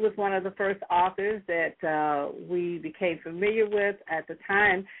 She was one of the first authors that we became familiar with. At the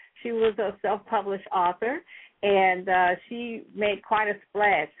time, she was a self-published author, and she made quite a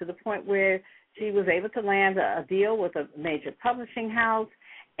splash to the point where she was able to land a deal with a major publishing house,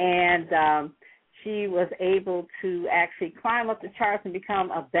 and she was able to actually climb up the charts and become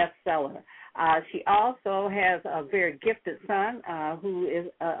a bestseller. She also has a very gifted son who is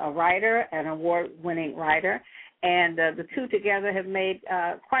a writer, an award-winning writer, and the two together have made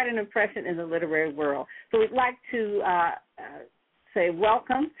quite an impression in the literary world. So we'd like to say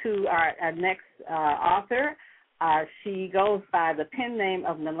welcome to our next author. She goes by the pen name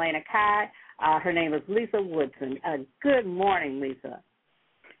of Nalena Kai. Her name is Lisa Woodson. Good morning, Lisa.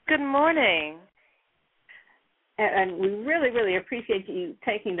 Good morning. And we really, really appreciate you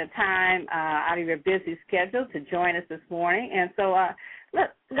taking the time out of your busy schedule to join us this morning. And so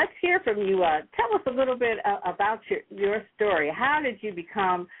let's hear from you. Tell us a little bit about your story. How did you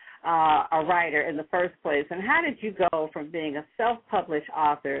become a writer in the first place, and how did you go from being a self-published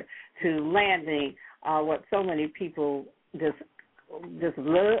author to landing what so many people just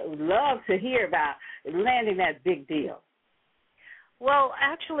love to hear about, landing that big deal? Well,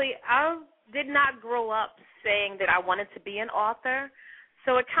 actually, I did not grow up saying that I wanted to be an author,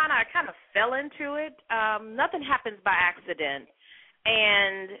 so I kind of fell into it. Nothing happens by accident,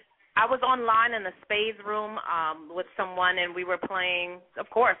 and I was online in the spades room with someone, and we were playing, of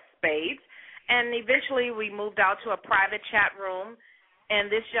course, spades, and eventually we moved out to a private chat room, and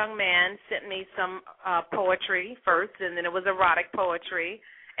this young man sent me some poetry first, and then it was erotic poetry,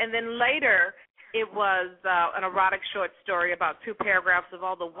 and then later it was an erotic short story about 2 paragraphs of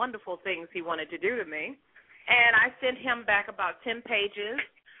all the wonderful things he wanted to do to me. And I sent him back about 10 pages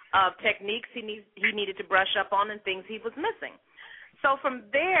of techniques he needed to brush up on and things he was missing. So from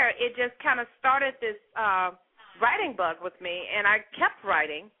there, it just kind of started this writing bug with me, and I kept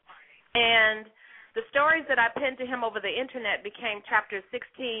writing. And the stories that I penned to him over the Internet became chapters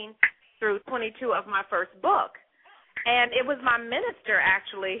 16 through 22 of my first book. And it was my minister,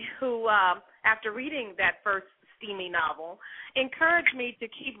 actually, who, after reading that first steamy novel, encouraged me to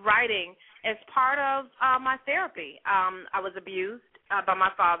keep writing as part of my therapy. I was abused by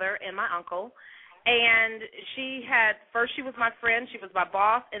my father and my uncle, and she was my friend, she was my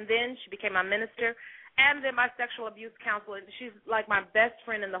boss, and then she became my minister, and then my sexual abuse counselor. She's like my best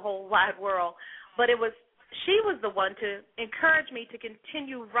friend in the whole wide world. But she was the one to encourage me to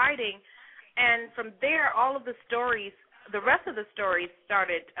continue writing, and from there, all of the stories, the rest of the stories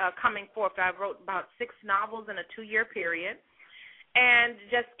started coming forth. I wrote about 6 novels in a 2-year period and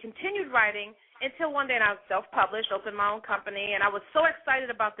just continued writing until one day I was self-published, opened my own company, and I was so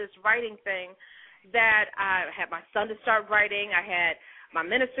excited about this writing thing that I had my son to start writing. I had my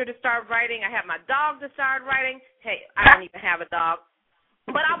minister to start writing. I had my dog to start writing. Hey, I don't even have a dog.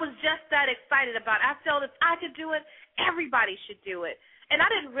 But I was just that excited about it. I felt if I could do it, everybody should do it. And I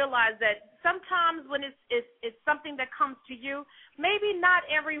didn't realize that sometimes when it's something that comes to you, maybe not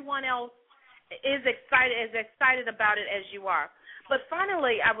everyone else is excited about it as you are. But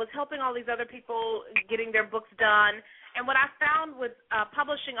finally, I was helping all these other people getting their books done. And what I found with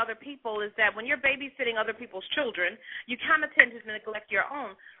publishing other people is that when you're babysitting other people's children, you kind of tend to neglect your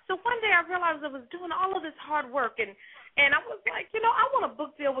own. So one day I realized I was doing all of this hard work, and I was like, I want a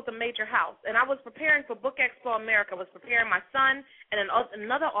book deal with a major house. And I was preparing for Book Expo America. I was preparing my son and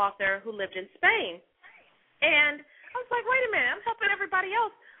another author who lived in Spain. And I was like, wait a minute, I'm helping everybody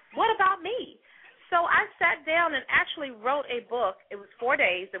else. What about me? So I sat down and actually wrote a book. It was 4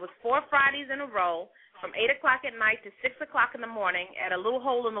 days. It was 4 Fridays in a row from 8 o'clock at night to 6 o'clock in the morning at a little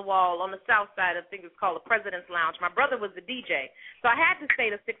hole in the wall on the south side. I think it's called the President's Lounge. My brother was the DJ. So I had to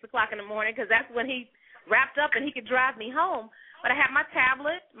stay to 6 o'clock in the morning because that's when he wrapped up and he could drive me home. But I had my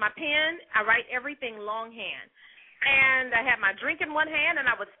tablet, my pen. I write everything longhand. And I had my drink in one hand, and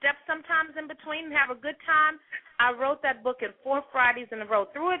I would step sometimes in between and have a good time. I wrote that book in 4 Fridays in a row,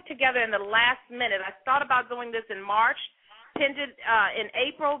 threw it together in the last minute. I thought about doing this in March, penned it in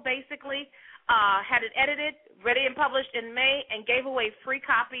April, basically, had it edited, ready and published in May, and gave away free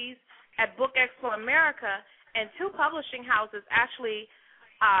copies at Book Expo America. And 2 publishing houses actually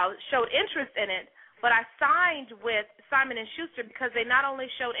showed interest in it, but I signed with Simon & Schuster because they not only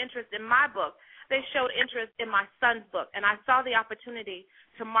showed interest in my book, they showed interest in my son's book, and I saw the opportunity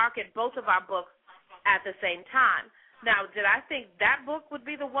to market both of our books at the same time. Now, did I think that book would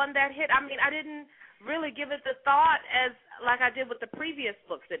be the one that hit? I mean, I didn't really give it the thought as like I did with the previous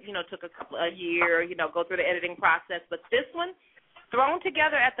books that, took a year, go through the editing process. But this one, thrown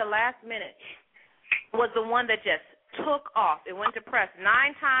together at the last minute, was the one that just took off. It went to press 9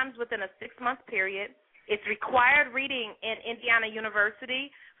 times within a 6-month period. It's required reading in Indiana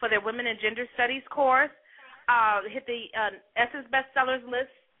University for their Women and Gender Studies course. Hit the Essence bestsellers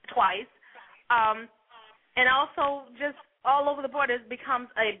list twice. And also just all over the board, it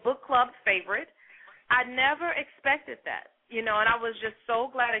becomes a book club favorite. I never expected that, and I was just so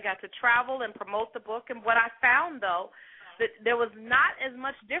glad I got to travel and promote the book. And what I found, though, that there was not as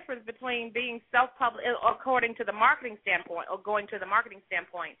much difference between being self-published, according to the marketing standpoint, or going to the marketing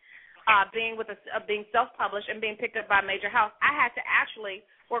standpoint, being self-published and being picked up by a major house. I had to actually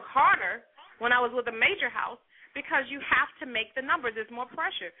work harder when I was with a major house because you have to make the numbers. There's more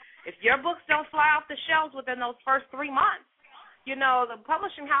pressure. If your books don't fly off the shelves within those first 3 months, the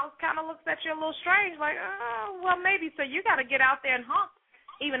publishing house kind of looks at you a little strange, like, oh, well, maybe. So you got to get out there and hump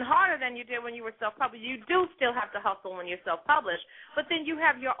even harder than you did when you were self-published. You do still have to hustle when you're self-published, but then you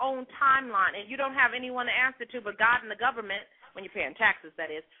have your own timeline, and you don't have anyone to answer to but God and the government, when you're paying taxes,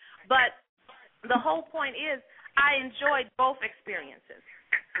 that is. But the whole point is I enjoyed both experiences,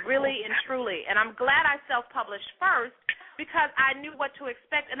 really and truly, and I'm glad I self-published first because I knew what to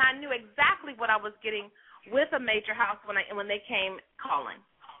expect, and I knew exactly what I was getting with a major house when they came calling.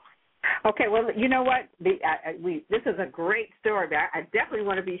 Okay, well, you know what? This is a great story, but I definitely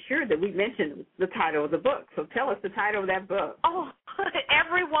want to be sure that we mention the title of the book. So tell us the title of that book. Oh,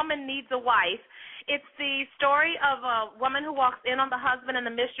 Every Woman Needs a Wife. It's the story of a woman who walks in on the husband and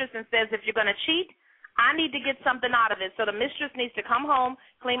the mistress and says, if you're going to cheat, I need to get something out of it. So the mistress needs to come home,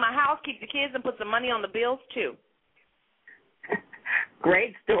 clean my house, keep the kids, and put some money on the bills, too.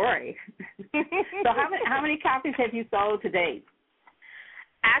 Great story. So how many copies have you sold to date?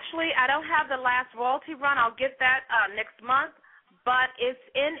 Actually, I don't have the last royalty run. I'll get that next month, but it's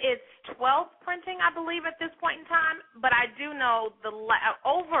in its 12th printing, I believe, at this point in time. But I do know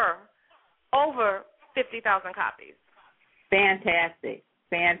over 50,000 copies. Fantastic.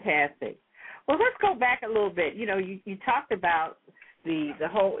 Well, let's go back a little bit. You talked about the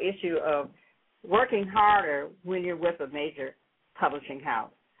whole issue of working harder when you're with a major publishing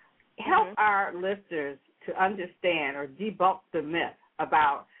house. Help our listeners to understand or debunk the myth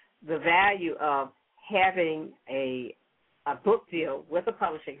about the value of having a book deal with a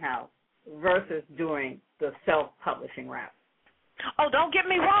publishing house versus doing the self-publishing route. Oh, don't get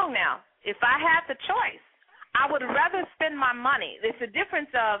me wrong now. If I had the choice, I would rather spend my money. There's a difference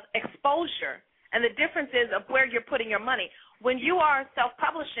of exposure, and the difference is of where you're putting your money. When you are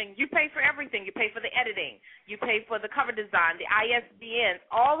self-publishing, you pay for everything. You pay for the editing. You pay for the cover design, the ISBNs,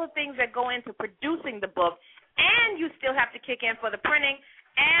 all the things that go into producing the book, and you still have to kick in for the printing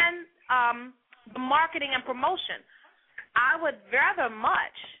and the marketing and promotion. I would rather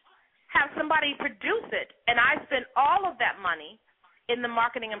much have somebody produce it, and I spend all of that money in the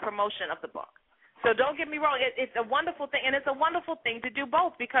marketing and promotion of the book. So don't get me wrong. It's a wonderful thing, and it's a wonderful thing to do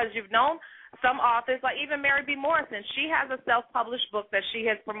both because you've known some authors, like even Mary B. Morrison. She has a self-published book that she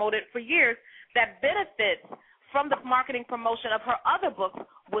has promoted for years that benefits from the marketing promotion of her other books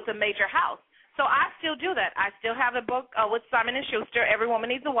with a major house. So I still do that. I still have a book with Simon & Schuster, Every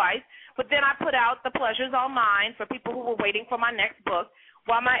Woman Needs a Wife, but then I put out The Pleasures All Mine for people who were waiting for my next book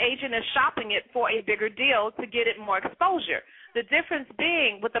while my agent is shopping it for a bigger deal to get it more exposure. The difference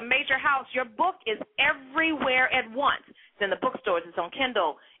being with a major house, your book is everywhere at once. It's in the bookstores. It's on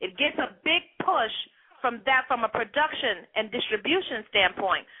Kindle. It gets a big push from a production and distribution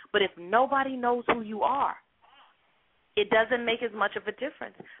standpoint. But if nobody knows who you are, it doesn't make as much of a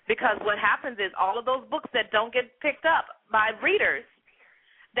difference because what happens is all of those books that don't get picked up by readers,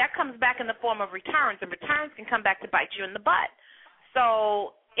 that comes back in the form of returns, and returns can come back to bite you in the butt.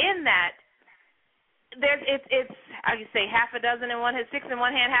 So in that, it's how you say half a dozen in one hand, six in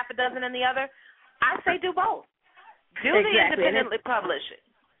one hand, half a dozen in the other. I say do both. Do the independently publish it.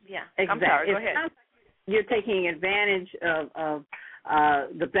 Yeah, exactly. I'm sorry. Go ahead. You're taking advantage of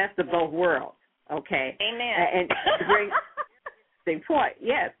the best of both worlds. Okay. Amen. And big point.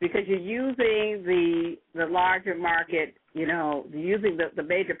 Yes, because you're using the larger market. Using the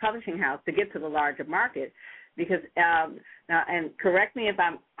major publishing house to get to the larger market. Because now, and correct me if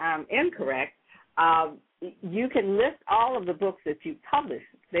I'm incorrect. You can list all of the books that you publish.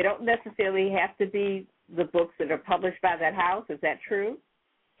 They don't necessarily have to be the books that are published by that house. Is that true?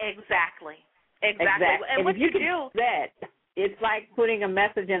 Exactly. And what if you can do that, it's like putting a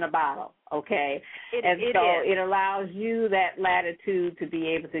message in a bottle, okay? It allows you that latitude to be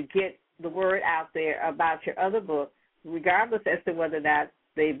able to get the word out there about your other books, regardless as to whether or not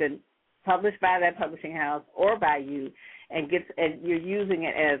they've been published by that publishing house or by you, and you're using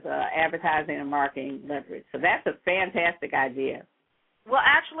it as advertising and marketing leverage. So that's a fantastic idea. Well,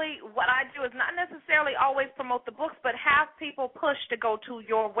 actually, what I do is not necessarily always promote the books, but have people push to go to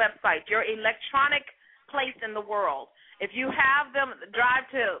your website, your electronic place in the world. If you have them,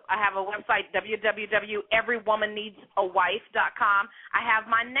 I have a website, www.everywomanneedsawife.com. I have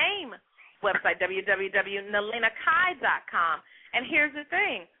my name website, www.nelenakai.com. And here's the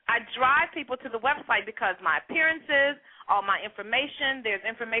thing. I drive people to the website because my appearances, all my information, there's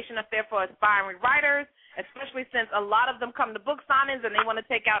information up there for aspiring writers, especially since a lot of them come to book signings and they want to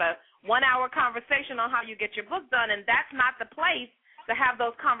take out a 1-hour conversation on how you get your book done, and that's not the place to have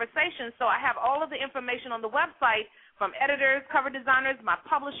those conversations. So I have all of the information on the website from editors, cover designers, my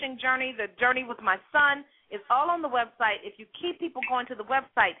publishing journey, the journey with my son. It's all on the website. If you keep people going to the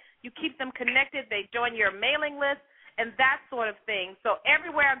website, you keep them connected, they join your mailing list, and that sort of thing. So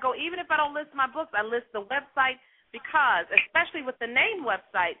everywhere I go, even if I don't list my books, I list the website because, especially with the name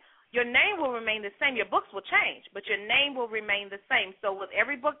website, your name will remain the same. Your books will change, but your name will remain the same. So with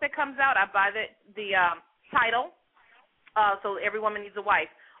every book that comes out, I buy the title. So Every Woman Needs a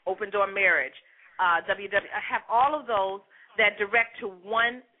Wife, Open Door Marriage, I have all of those that direct to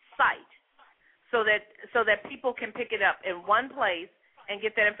one site so that people can pick it up in one place and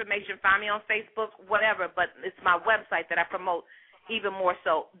get that information. Find me on Facebook, whatever, but it's my website that I promote even more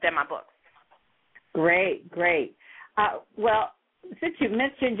so than my books. Great. Well, since you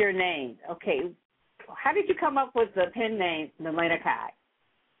mentioned your name, okay, how did you come up with the pen name Nelena Kai?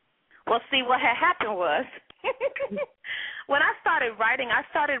 Well, see, what had happened was when I started writing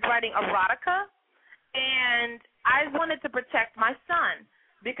erotica, and I wanted to protect my son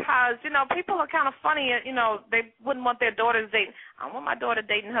because, people are kind of funny. They wouldn't want their daughters dating. I don't want my daughter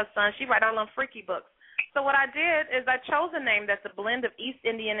dating her son. She write all them freaky books. So what I did is I chose a name that's a blend of East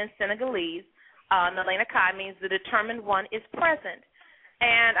Indian and Senegalese. Nelena Kai means the determined one is present.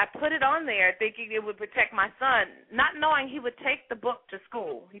 And I put it on there thinking it would protect my son, not knowing he would take the book to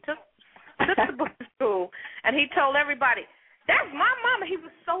school. He took the book to school, and he told everybody, "That's my mama." He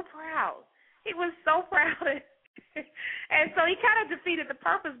was so proud. He was so proud. And so he kind of defeated the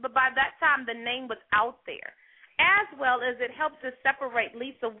purpose, but by that time the name was out there, as well as it helps to separate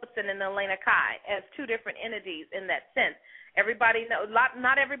Lisa Woodson and Nelena Kai as two different entities in that sense.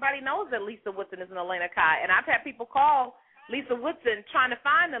 Not everybody knows that Lisa Woodson is Nelena Kai, and I've had people call Lisa Woodson trying to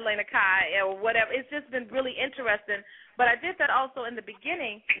find Nelena Kai or whatever. It's just been really interesting. But I did that also in the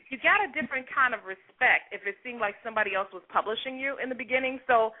beginning. You got a different kind of respect if it seemed like somebody else was publishing you in the beginning.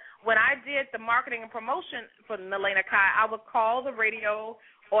 So when I did the marketing and promotion for Nelena Kai, I would call the radio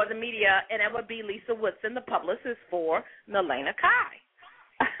or the media, and it would be Lisa Woodson, the publicist for Nelena Kai.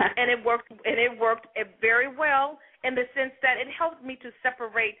 And it worked very well in the sense that it helped me to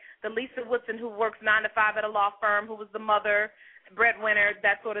separate the Lisa Woodson who works 9 to 5 at a law firm, who was the mother, breadwinner,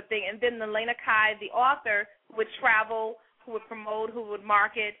 that sort of thing, and then Nelena Kai, the author, who would travel, who would promote, who would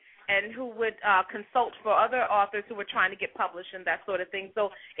market, and who would consult for other authors who were trying to get published and that sort of thing.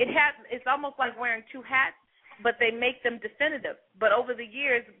 So it's almost like wearing two hats, but they make them definitive. But over the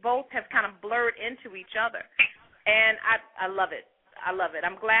years, both have kind of blurred into each other, and I love it. I love it.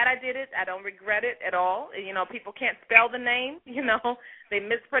 I'm glad I did it. I don't regret it at all. People can't spell the name. They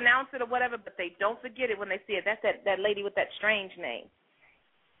mispronounce it or whatever, but they don't forget it when they see it. That's that lady with that strange name.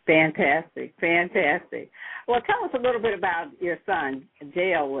 Fantastic. Well, tell us a little bit about your son,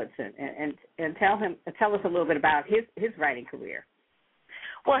 J.L. Woodson, and tell us a little bit about his writing career.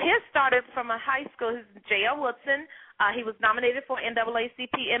 Well, his started from a high school. His J.L. Woodson. He was nominated for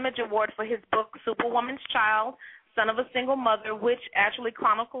NAACP Image Award for his book Superwoman's Child, Son of a Single Mother, which actually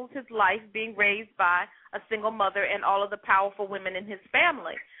chronicles his life being raised by a single mother and all of the powerful women in his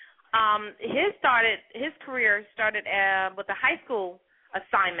family. His career started with a high school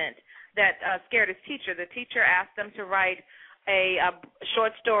assignment that scared his teacher. The teacher asked him to write a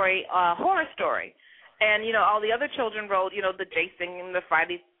short story, a horror story. And, all the other children wrote, the Jason, the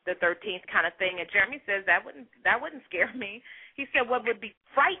Friday the 13th kind of thing. And Jeremy says, that wouldn't scare me. He said, what would be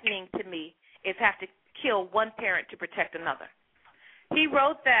frightening to me is have to kill one parent to protect another. He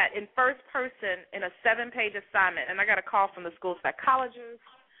wrote that in first person in a 7-page assignment, and I got a call from the school psychologist,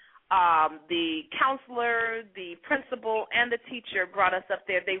 the counselor, the principal, and the teacher brought us up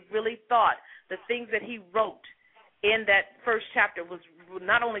there. They really thought the things that he wrote in that first chapter was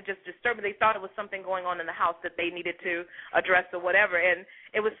not only just disturbing, they thought it was something going on in the house that they needed to address or whatever, and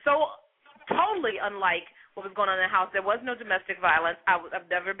it was so totally unlike what was going on in the house. There was no domestic violence. I've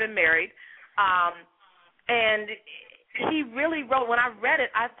never been married. And he really wrote, when I read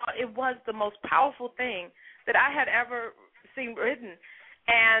it, I thought it was the most powerful thing that I had ever seen written.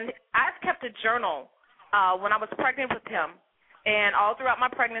 And I've kept a journal when I was pregnant with him, and all throughout my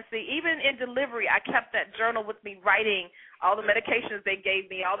pregnancy, even in delivery, I kept that journal with me, writing all the medications they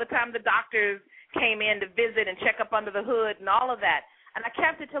gave me, all the time the doctors came in to visit and check up under the hood and all of that. And I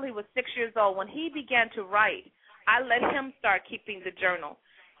kept it till he was 6 years old. When he began to write, I let him start keeping the journal.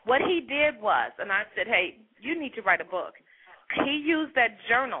 What he did was, and I said, hey, you need to write a book. He used that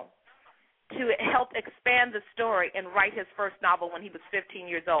journal to help expand the story and write his first novel when he was 15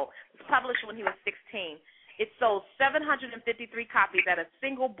 years old. It was published when he was 16. It sold 753 copies at a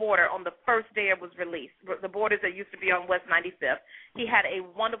single border on the first day it was released, the borders that used to be on West 95th. He had a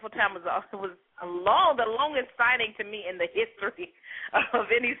wonderful time. It was the longest signing to me in the history of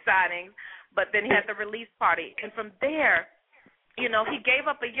any signings. But then he had the release party. And from there, you know, he gave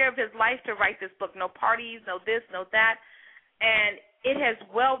up a year of his life to write this book. No parties, no this, no that. And it has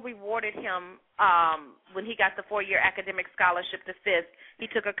well rewarded him when he got the 4-year academic scholarship to Fisk. He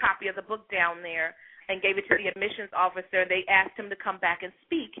took a copy of the book down there and gave it to the admissions officer. They asked him to come back and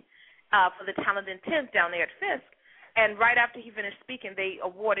speak for the Talent in 10th down there at Fisk. And right after he finished speaking, they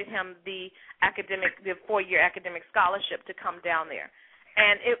awarded him the 4-year academic scholarship to come down there.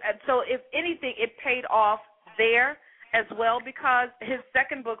 And so if anything, it paid off there as well, because his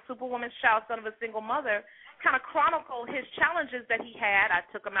second book, Superwoman's Child, Son of a Single Mother, kind of chronicled his challenges that he had. I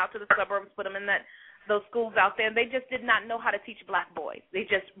took him out to the suburbs, put him in those schools out there, and they just did not know how to teach black boys. They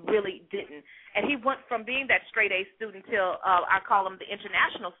just really didn't. And he went from being that straight A student till I call him the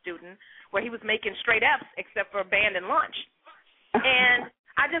international student, where he was making straight Fs except for band and lunch. And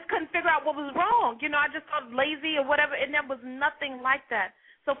I just couldn't figure out what was wrong. You know, I just thought lazy or whatever, and there was nothing like that.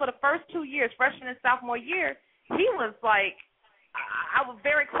 So for the first 2 years, freshman and sophomore year, he was like, I was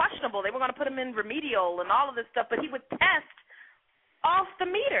very questionable. They were going to put him in remedial and all of this stuff, but he would test off the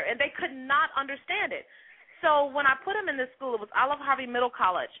meter, and they could not understand it. So when I put him in this school, it was Olive Harvey Middle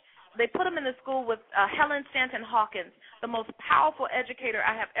College. They put him in the school with Helen Stanton Hawkins, the most powerful educator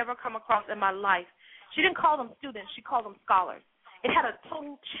I have ever come across in my life. She didn't call them students. She called them scholars. It had a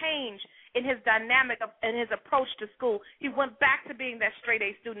total change in his dynamic and his approach to school. He went back to being that straight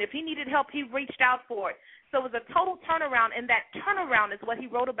A student. If he needed help, he reached out for it. So it was a total turnaround, and that turnaround is what he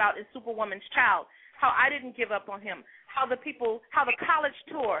wrote about in Superwoman's Child, how I didn't give up on him, how the college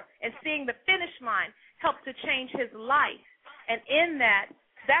tour and seeing the finish line helped to change his life. And in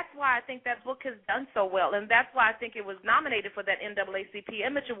that's why I think that book has done so well, and that's why I think it was nominated for that NAACP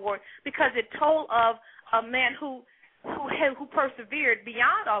Image Award, because it told of a man who persevered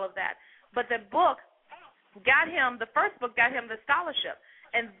beyond all of that. But the book the first book got him the scholarship,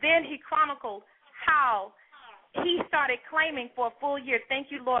 and then he chronicled how he started claiming for a full year, thank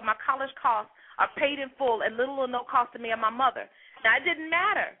you, Lord, my college costs are paid in full at little or no cost to me and my mother. Now, it didn't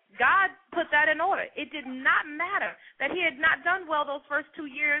matter. God put that in order. It did not matter that he had not done well those first 2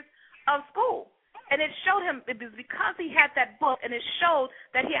 years of school. And it showed him, it was because he had that book, and it showed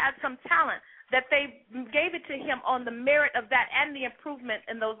that he had some talent, that they gave it to him on the merit of that and the improvement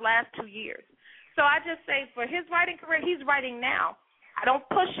in those last 2 years. So I just say for his writing career, he's writing now. I don't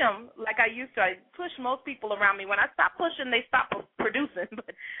push him like I used to. I push most people around me. When I stop pushing, they stop producing.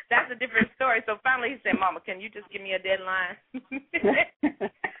 But that's a different story. So finally he said, Mama, can you just give me a deadline?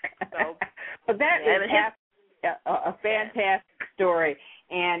 But that is a fantastic story.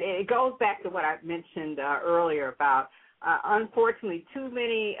 And it goes back to what I mentioned earlier about, unfortunately, too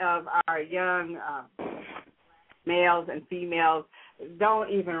many of our young males and females don't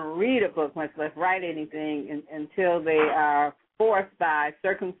even read a book, much less write anything until they are forced by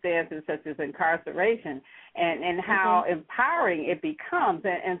circumstances such as incarceration, and how empowering it becomes.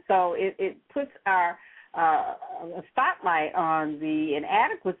 And so it puts a spotlight on the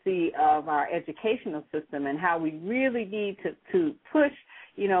inadequacy of our educational system and how we really need to push,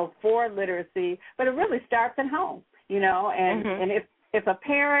 for literacy. But it really starts at home, and if a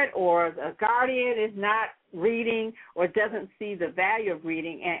parent or a guardian is not reading or doesn't see the value of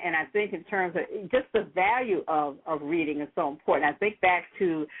reading, and I think in terms of just the value of reading is so important. I think back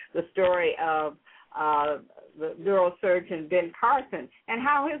to the story of the neurosurgeon Ben Carson and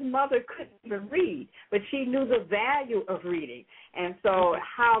how his mother couldn't even read, but she knew the value of reading. And so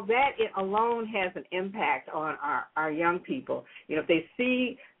how that alone has an impact on our young people. If they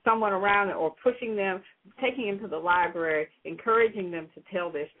see someone around them or pushing them, taking them to the library, encouraging them to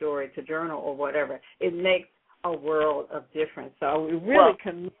tell their story, to journal or whatever, it makes a world of difference. So we really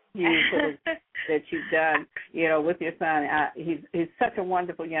commend you for that you've done, with your son. He's such a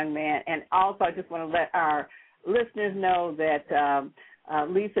wonderful young man. And also I just want to let our listeners know that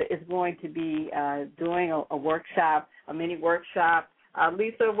Lisa is going to be doing a workshop, a mini workshop.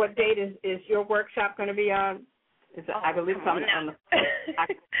 Lisa, what date is your workshop going to be on? I believe it's on the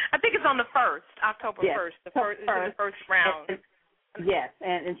I think it's on the 1st, October 1st. The first round. Yes,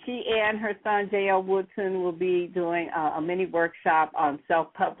 and she and her son, J.L. Woodson, will be doing a mini workshop on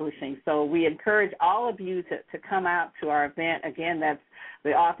self-publishing. So we encourage all of you to come out to our event. Again, that's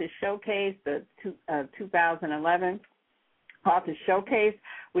the Authors Showcase, the 2011 Authors Showcase,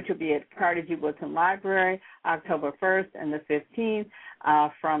 which will be at Carter G. Woodson Library, October 1st and the 15th,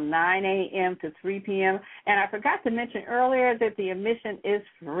 from 9 a.m. to 3 p.m. And I forgot to mention earlier that the admission is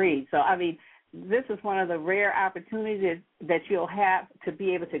free. So, I mean, this is one of the rare opportunities that you'll have to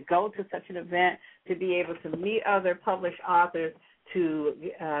be able to go to such an event, to be able to meet other published authors, to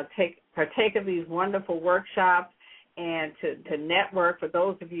partake of these wonderful workshops, and to network. For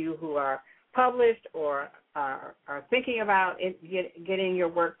those of you who are published or are thinking about getting your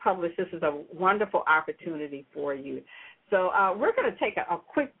work published, this is a wonderful opportunity for you. So we're going to take a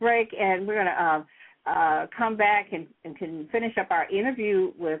quick break, and we're going to come back and can finish up our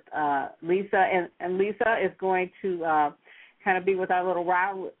interview with Lisa. And Lisa is going to kind of be with our little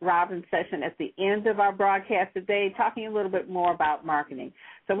Robin session at the end of our broadcast today, talking a little bit more about marketing.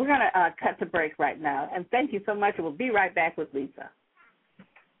 So we're going to cut to break right now. And thank you so much. We'll be right back with Lisa.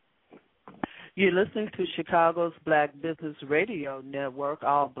 You're listening to Chicago's Black Business Radio Network,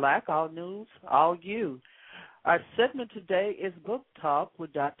 all black, all news, all you. Our segment today is Book Talk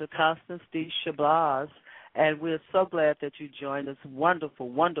with Dr. Constance D. Shabazz, and we're so glad that you joined us. Wonderful,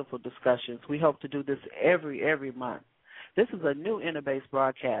 wonderful discussions. We hope to do this every month. This is a new inner-based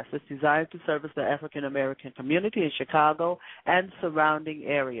broadcast. It's designed to service the African-American community in Chicago and surrounding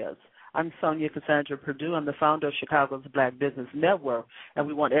areas. I'm Sonia Cassandra Perdue. I'm the founder of Chicago's Black Business Network, and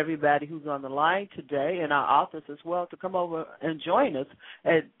we want everybody who's on the line today and our authors as well to come over and join us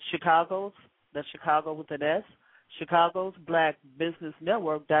at Chicago's, that's Chicago with an S, Chicago's Black Business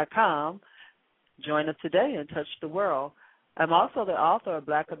Network.com. Join us today and touch the world. I'm also the author of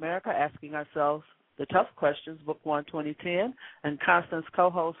Black America, Asking Ourselves the Tough Questions, Book 1, 2010, and Constance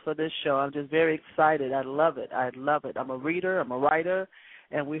co-host for this show. I'm just very excited. I love it. I'm a reader. I'm a writer.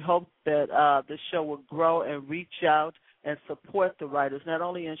 And we hope that this show will grow and reach out and support the writers, not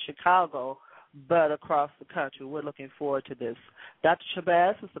only in Chicago, but across the country. We're looking forward to this. Dr.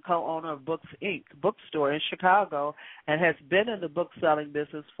 Shabazz is the co-owner of Books, Inc., bookstore in Chicago, and has been in the book-selling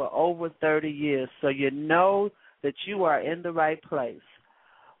business for over 30 years, so you know that you are in the right place.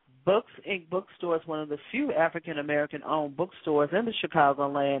 Books, Inc. bookstore is one of the few African-American-owned bookstores in the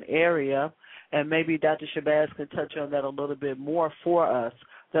Chicagoland area, and maybe Dr. Shabazz can touch on that a little bit more for us.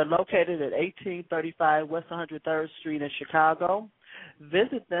 They're located at 1835 West 103rd Street in Chicago.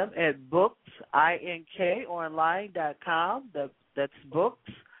 Visit them at booksinkonline.com. That's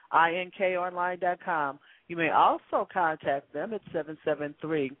booksinkonline.com. You may also contact them at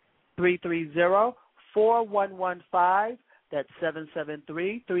 773-330-4115. That's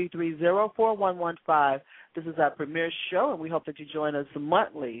 773-330-4115. This is our premiere show, and we hope that you join us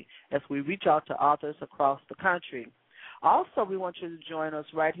monthly as we reach out to authors across the country. Also, we want you to join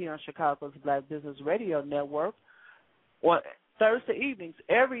us right here on Chicago's Black Business Radio Network on Thursday evenings,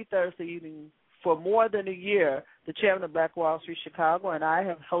 every Thursday evening for more than a year. The chairman of Black Wall Street Chicago and I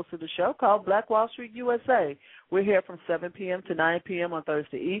have hosted a show called Black Wall Street USA. We're here from 7 p.m. to 9 p.m. on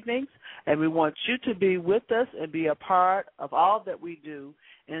Thursday evenings, and we want you to be with us and be a part of all that we do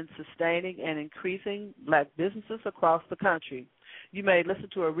in sustaining and increasing black businesses across the country. You may listen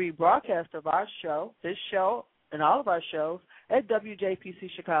to a rebroadcast of our show, this show, and all of our shows at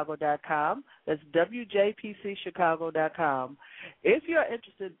WJPCChicago.com. That's WJPCChicago.com. If you're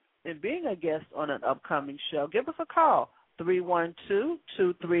interested in being a guest on an upcoming show, give us a call,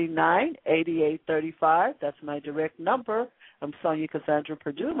 312-239-8835. That's my direct number. I'm Sonia Cassandra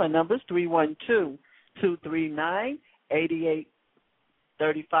Perdue. My number is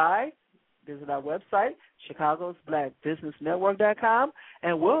 312-239-8835. Visit our website, Chicago's Black Business Network.com,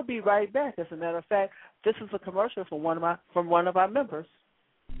 and we'll be right back. As a matter of fact, this is a commercial from one of our members.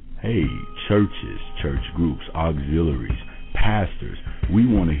 Hey, churches, church groups, auxiliaries, pastors, we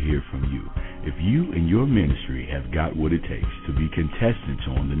want to hear from you. If you and your ministry have got what it takes to be contestants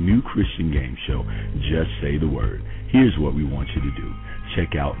on the new Christian game show, Just Say the Word, here's what we want you to do.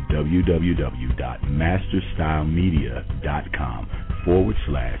 Check out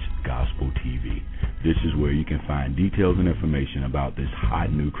www.masterstylemedia.com/gospel TV. This is where you can find details and information about this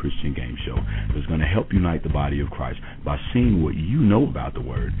hot new Christian game show that's going to help unite the body of Christ by seeing what you know about the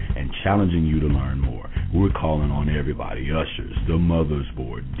Word and challenging you to learn more. We're calling on everybody, ushers, the mother's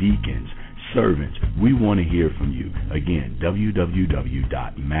board, deacons, servants. We want to hear from you. Again,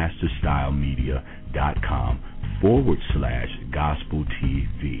 www.masterstylemedia.com/gospel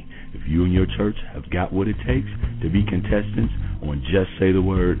TV. If you and your church have got what it takes to be contestants on Just Say the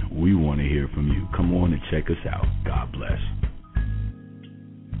Word, we want to hear from you. Come on and check us out. God bless.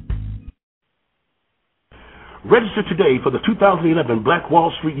 Register today for the 2011 Black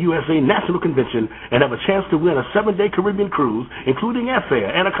Wall Street USA National Convention and have a chance to win a 7-day Caribbean cruise, including airfare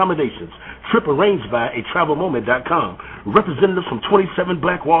and accommodations. Trip arranged by atravelmoment.com. Representatives from 27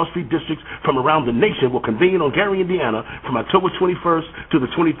 Black Wall Street districts from around the nation will convene on Gary, Indiana from October 21st to the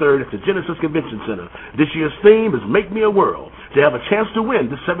 23rd at the Genesis Convention Center. This year's theme is Make Me a World. To have a chance to win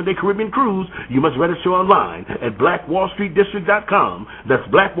this 7-day Caribbean cruise, you must register online at blackwallstreetdistrict.com. That's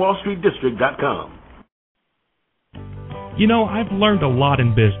blackwallstreetdistrict.com. You know, I've learned a lot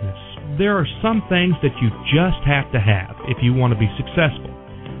in business. There are some things that you just have to have if you want to be successful.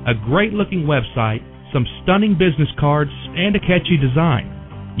 A great-looking website, some stunning business cards, and a catchy design.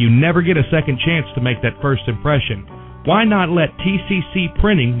 You never get a second chance to make that first impression. Why not let TCC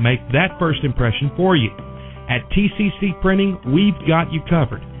Printing make that first impression for you? At TCC Printing, we've got you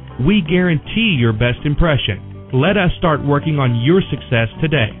covered. We guarantee your best impression. Let us start working on your success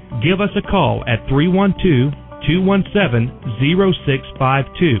today. Give us a call at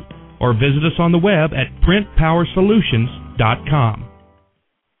 312-217-0652 or visit us on the web at printpowersolutions.com.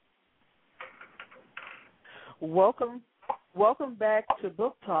 Welcome back to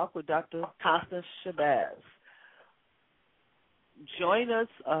Book Talk with Dr. Constance Shabazz. Join us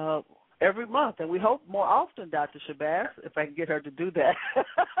every month, and we hope more often, Dr. Shabazz, if I can get her to do that.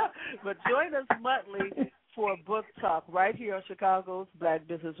 But join us monthly for Book Talk right here on Chicago's Black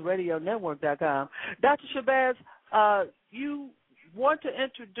Business Radio Network.com. Dr. Shabazz, you want to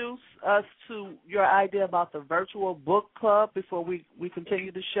introduce us to your idea about the virtual book club before we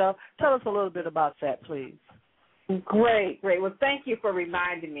continue the show? Tell us a little bit about that, please. Great. Well, thank you for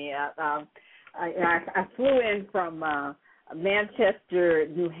reminding me. I flew in from Manchester,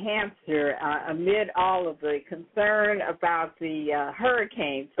 New Hampshire, amid all of the concern about the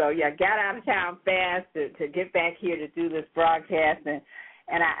hurricane. So, I got out of town fast to get back here to do this broadcast, and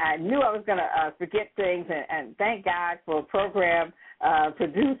I knew I was going to forget things, and thank God for program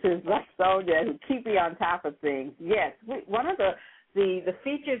producers like Sonia who keep me on top of things. Yes, one of the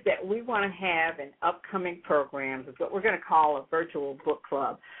features that we want to have in upcoming programs is what we're going to call a virtual book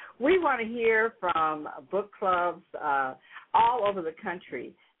club. We want to hear from book clubs all over the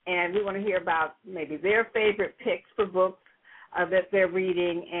country, and we want to hear about maybe their favorite picks for books that they're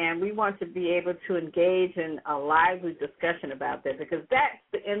reading, and we want to be able to engage in a lively discussion about that, because that's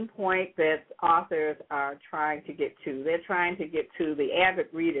the end point that authors are trying to get to. They're trying to get to the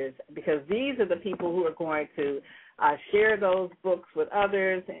avid readers, because these are the people who are going to share those books with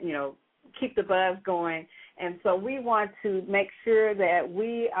others, keep the buzz going. And so we want to make sure that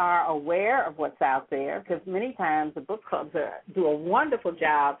we are aware of what's out there, because many times the book clubs do a wonderful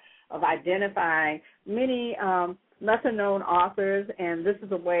job of identifying many lesser-known authors, and this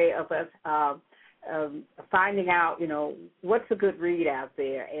is a way of us finding out, what's a good read out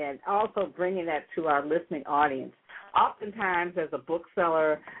there, and also bringing that to our listening audience. Oftentimes, as a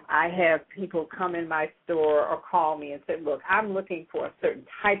bookseller, I have people come in my store or call me and say, look, I'm looking for a certain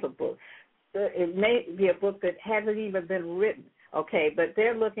type of book. It may be a book that hasn't even been written, okay, but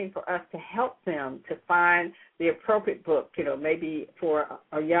they're looking for us to help them to find the appropriate book, maybe for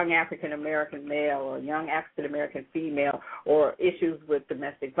a young African-American male or a young African-American female, or issues with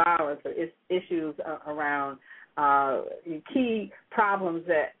domestic violence, or issues around key problems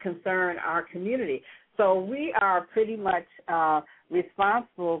that concern our community. So we are pretty much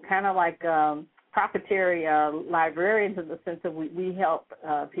responsible, kind of like proprietary librarians, in the sense that we help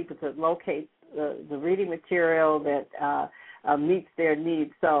people to locate the reading material that meets their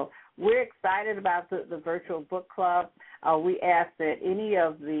needs. So we're excited about the virtual book club. We ask that any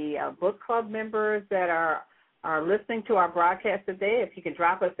of the book club members that are listening to our broadcast today, if you can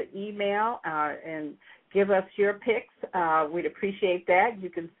drop us an email and give us your picks, we'd appreciate that. You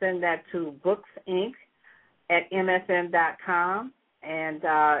can send that to booksinc@msn.com, and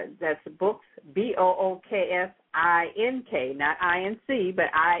that's books, BOOKSINK, not INC,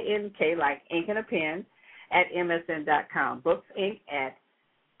 but INK, like ink and a pen, at msn.com,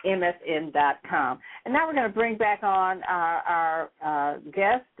 booksinc@msn.com. And now we're going to bring back on our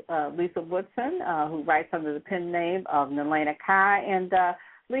guest, Lisa Woodson, who writes under the pen name of Nalena Kai. And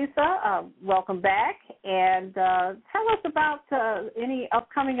Lisa, welcome back, and tell us about any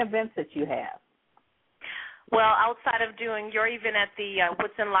upcoming events that you have. Well, outside of doing your event at the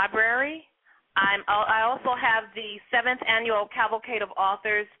Woodson Library, I also have the 7th Annual Cavalcade of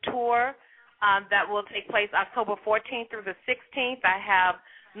Authors Tour that will take place October 14th through the 16th. I have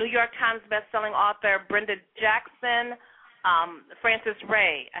New York Times bestselling author Brenda Jackson, Frances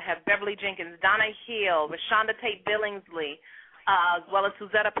Ray. I have Beverly Jenkins, Donna Hill, Rashonda Tate Billingsley, as well as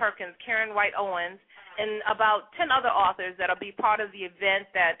Suzetta Perkins, Karen White Owens, and about 10 other authors that will be part of the event.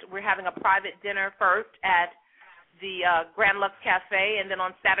 That we're having a private dinner first at the Grand Lux Cafe, and then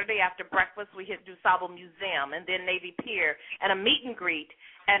on Saturday after breakfast we hit DuSable Museum, and then Navy Pier, and a meet and greet,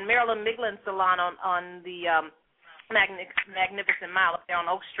 and Marilyn Miglin Salon on the Magnificent Mile up there on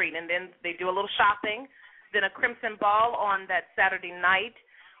Oak Street, and then they do a little shopping, then a Crimson Ball on that Saturday night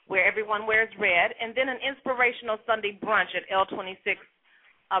where everyone wears red, and then an inspirational Sunday brunch at L26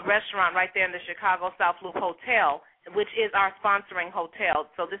 restaurant right there in the Chicago South Loop Hotel, which is our sponsoring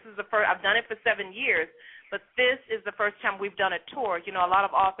hotel. So this is the first, I've done it for 7 years, but this is the first time we've done a tour. You know, a lot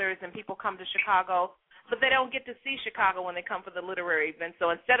of authors and people come to Chicago, but they don't get to see Chicago when they come for the literary event.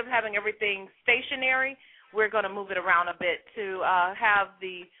 So instead of having everything stationary, we're going to move it around a bit to have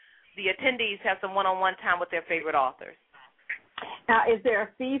the attendees have some one-on-one time with their favorite authors. Now, is there a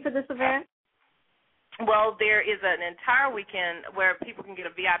fee for this event? Well, there is an entire weekend where people can get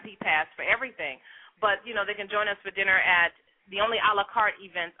a VIP pass for everything. But, you know, they can join us for dinner at the only a la carte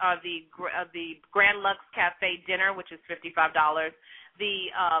events are the Grand Lux Cafe dinner, which is $55. The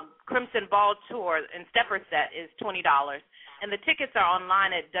Crimson Ball tour and stepper set is $20. And the tickets are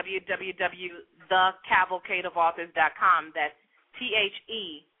online at www.thecavalcadeofauthors.com. That's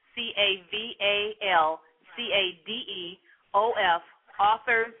TheCavalcadeOf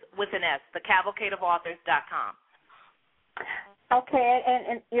authors with an S, thecavalcadeofauthors.com. Okay,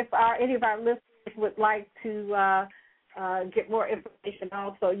 and if any of our listeners would like to get more information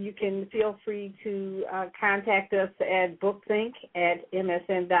also, you can feel free to contact us at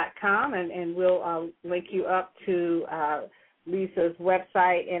bookthink@msn.com, and we'll link you up to Lisa's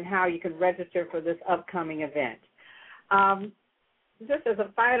website and how you can register for this upcoming event. Just as a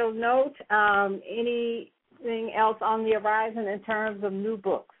final note, anything else on the horizon in terms of new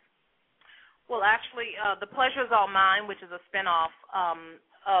books? Well, actually, The Pleasure Is All Mine, which is a spinoff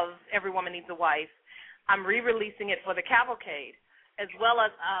of Every Woman Needs a Wife, I'm re-releasing it for the Cavalcade, as well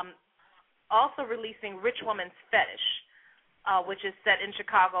as also releasing Rich Woman's Fetish, which is set in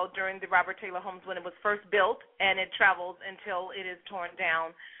Chicago during the Robert Taylor Homes when it was first built, and it travels until it is torn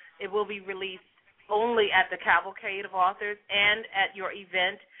down. It will be released only at the Cavalcade of Authors and at your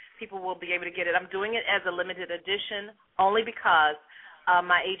event. People will be able to get it. I'm doing it as a limited edition only because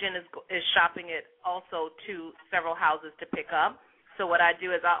my agent is shopping it also to several houses to pick up. So what I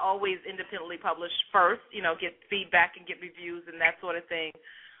do is I always independently publish first, you know, get feedback and get reviews and that sort of thing.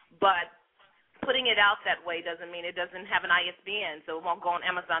 But putting it out that way doesn't mean it doesn't have an ISBN, so it won't go on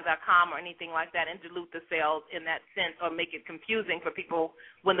Amazon.com or anything like that and dilute the sales in that sense or make it confusing for people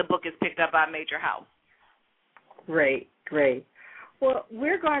when the book is picked up by a major house. Great, great. Well,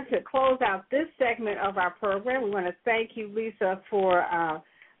 we're going to close out this segment of our program. We want to thank you, Lisa, for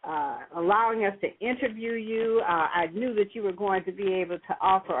allowing us to interview you. I knew that you were going to be able to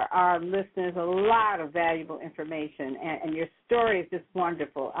offer our listeners a lot of valuable information, and your story is just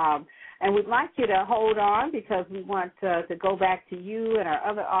wonderful. And we'd like you to hold on because we want to go back to you and our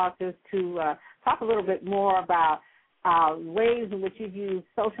other authors to talk a little bit more about ways in which you've used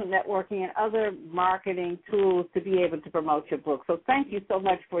social networking and other marketing tools to be able to promote your book. So thank you so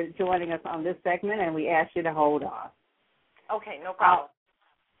much for joining us on this segment, and we ask you to hold on. Okay, no problem.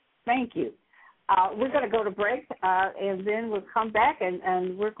 Thank you. We're going to go to break, and then we'll come back,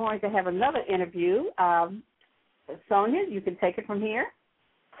 and we're going to have another interview. Sonia, you can take it from here.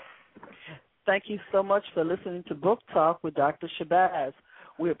 Thank you so much for listening to Book Talk with Dr. Shabazz.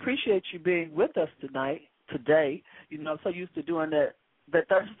 We appreciate you being with us today. You know, I'm so used to doing that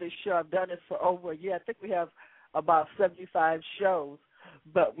Thursday show. I've done it for over a year. I think we have about 75 shows.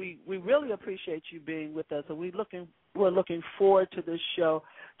 But we really appreciate you being with us, and we're looking forward to this show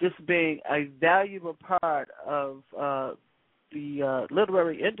just being a valuable part of the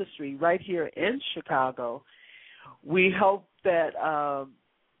literary industry right here in Chicago. We hope that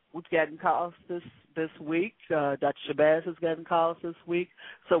we've gotten calls this week. Dr. Shabazz has gotten calls this week.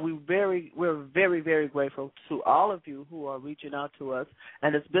 So we're very, very grateful to all of you who are reaching out to us.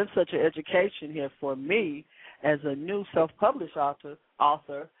 And it's been such an education here for me as a new self-published author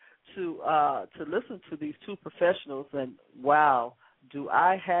to listen to these two professionals. And, wow, do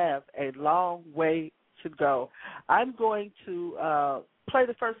I have a long way to go. I'm going to play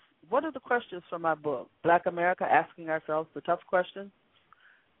the first one of the questions from my book, Black America, Asking Ourselves the Tough Questions.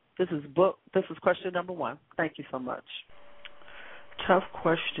 This is question number 1. Thank you so much. Tough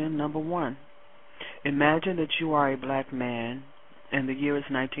question number 1. Imagine that you are a black man and the year is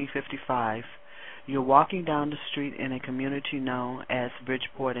 1955. You're walking down the street in a community known as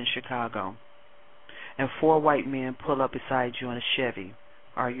Bridgeport in Chicago, and 4 white men pull up beside you in a Chevy.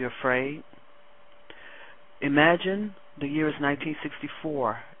 Are you afraid? Imagine the year is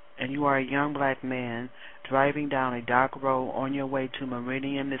 1964, and you are a young black man driving down a dark road on your way to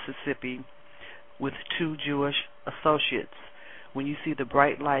Meridian, Mississippi, with 2 Jewish associates, when you see the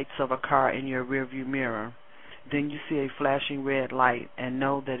bright lights of a car in your rearview mirror, then you see a flashing red light and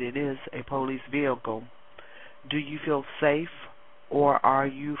know that it is a police vehicle, do you feel safe or are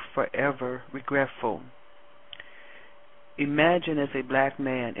you forever regretful? Imagine as a black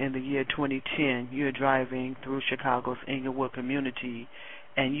man in the year 2010, you're driving through Chicago's Englewood community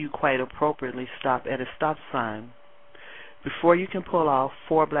and you quite appropriately stop at a stop sign. Before you can pull off,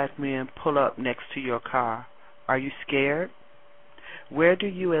 4 black men pull up next to your car. Are you scared? Where do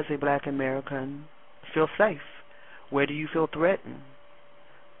you as a black American feel safe? Where do you feel threatened?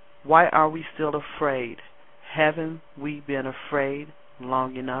 Why are we still afraid? Haven't we been afraid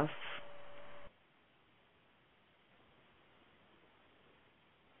long enough?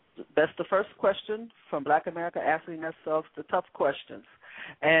 That's the first question from Black America, asking ourselves the tough questions.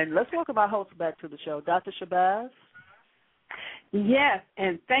 And let's welcome our host back to the show, Dr. Shabazz. Yes,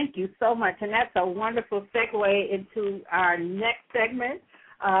 and thank you so much. And that's a wonderful segue into our next segment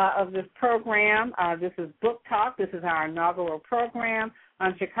of this program. This is Book Talk. This is our inaugural program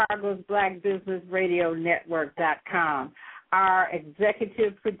on Chicago's Black Business Radio Network.com. Our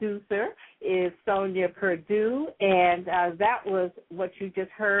executive producer is Sonia Perdue, and that was what you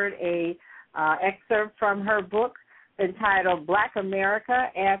just heard, a excerpt from her book entitled Black America,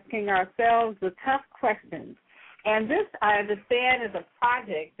 Asking Ourselves the Tough Questions. And this, I understand, is a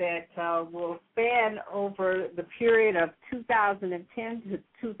project that will span over the period of 2010 to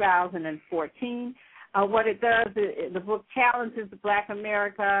 2014. What it does, the book challenges Black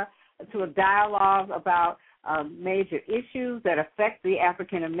America to a dialogue about major issues that affect the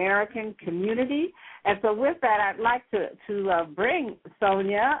African American community. And so with that, I'd like to bring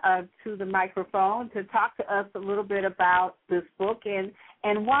Sonia to the microphone to talk to us a little bit about this book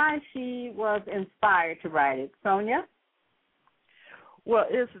and why she was inspired to write it. Sonia? Well,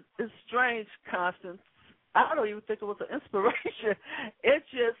 it's strange, Constance. I don't even think it was an inspiration. It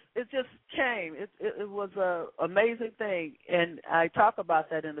just came. It was an amazing thing, and I talk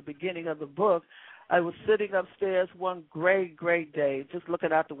about that in the beginning of the book. I was sitting upstairs one great day, just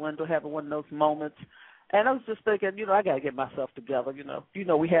looking out the window, having one of those moments, and I was just thinking, I got to get myself together.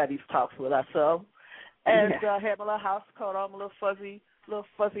 We had these talks with ourselves, and I had my little house coat on, my little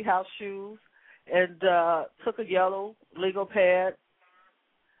fuzzy house shoes, and took a yellow legal pad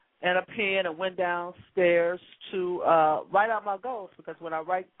and a pen and went downstairs to write out my goals, because when I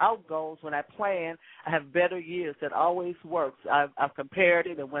write out goals, when I plan, I have better years. That always works. I've compared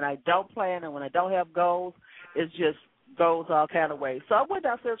it, and when I don't plan and when I don't have goals, it just goes all kind of ways. So I went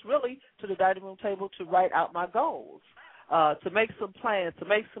downstairs really to the dining room table to write out my goals, to make some plans, to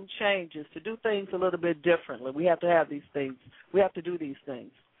make some changes, to do things a little bit differently. We have to have these things. We have to do these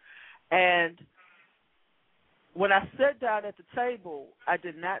things. And when I sat down at the table, I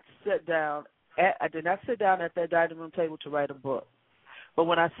did not sit down at that dining room table to write a book. But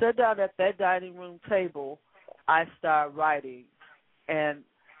when I sat down at that dining room table, I started writing, and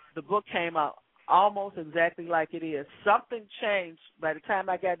the book came out almost exactly like it is. Something changed by the time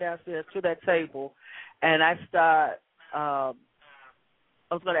I got downstairs to that table, and I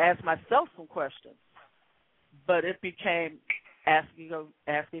was going to ask myself some questions, but it became asking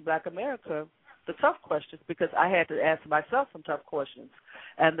Black America the tough questions, because I had to ask myself some tough questions.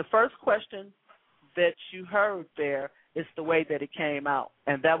 And the first question that you heard there is the way that it came out,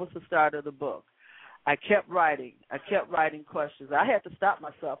 and that was the start of the book. I kept writing questions. I had to stop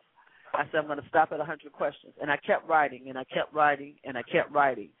myself. I said, I'm going to stop at 100 questions. And I kept writing, and I kept writing, and I kept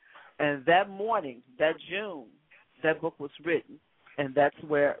writing. And that morning, that June, that book was written, and that's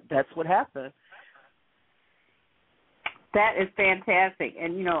what happened. That is fantastic.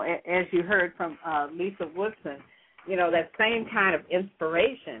 And, as you heard from Lisa Woodson, that same kind of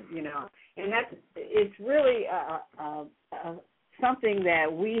inspiration, and it's really something that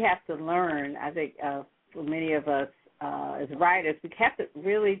we have to learn, I think, for many of us as writers. We have to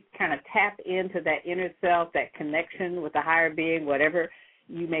really kind of tap into that inner self, that connection with the higher being, whatever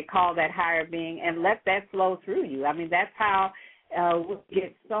you may call that higher being, and let that flow through you. I mean, that's how we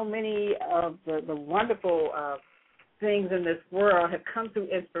get so many of the wonderful things in this world have come through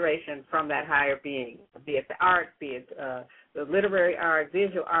inspiration from that higher being, be it the art, be it the literary art,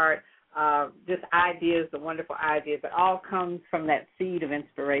 visual art, just ideas, the wonderful ideas. It all comes from that seed of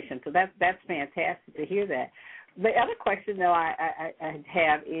inspiration. So that's fantastic to hear that. The other question, though, I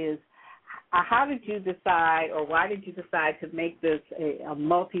have is, how did you decide, or why did you decide to make this a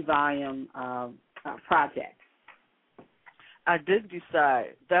multi-volume project? I did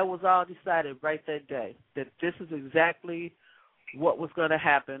decide. That was all decided right that day, that this is exactly what was going to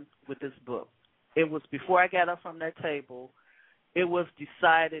happen with this book. It was before I got up from that table, it was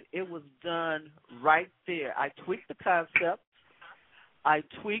decided, it was done right there. I tweaked the concept. I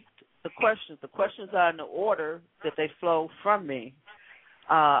tweaked the questions. The questions are in the order that they flow from me.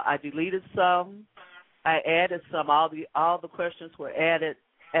 I deleted some. I added some. All the questions were added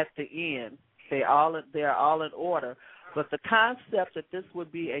at the end. They're all in order. But the concept that this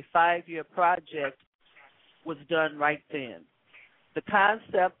would be a 5-year project was done right then. The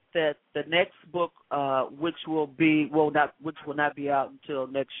concept that the next book, which will not be out until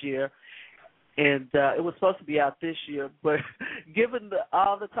next year, and it was supposed to be out this year, but given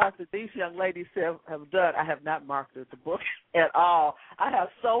all the talk that these young ladies have done, I have not marketed the book at all. I have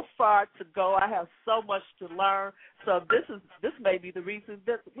so far to go. I have so much to learn. So this may be the reason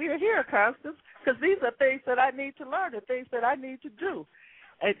that we are here, Constance, because these are things that I need to learn, and things that I need to do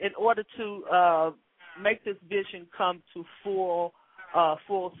in order to make this vision come to full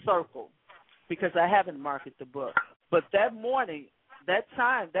circle, because I haven't marketed the book. But that morning, that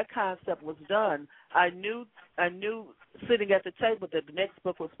time, that concept was done. I knew sitting at the table that the next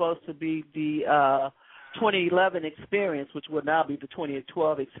book was supposed to be the 2011 experience, which will now be the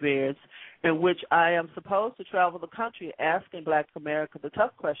 2012 experience, in which I am supposed to travel the country asking Black America the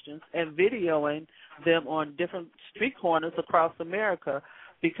tough questions and videoing them on different street corners across America,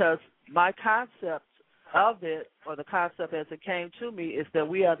 because my concept of it, or the concept as it came to me, is that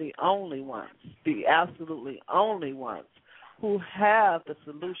we are the only ones, the absolutely only ones, who have the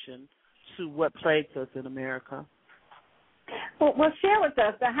solution to what plagues us in America. Well, share with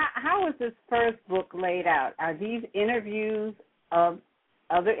us, how is this first book laid out? Are these interviews of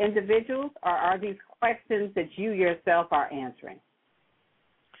other individuals, or are these questions that you yourself are answering?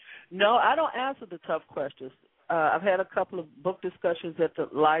 No, I don't answer the tough questions. I've had a couple of book discussions at the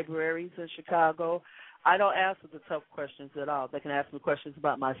libraries in Chicago. I don't answer the tough questions at all. They can ask me questions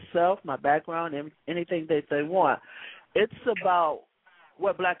about myself, my background, anything that they want. It's about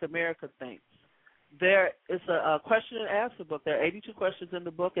what Black America thinks. There is a question and answer book. There are 82 questions in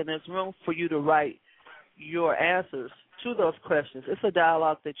the book, and there's room for you to write your answers to those questions. It's a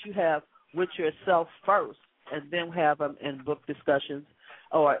dialogue that you have with yourself first, and then have them in book discussions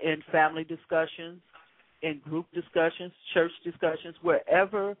or in family discussions, in group discussions, church discussions,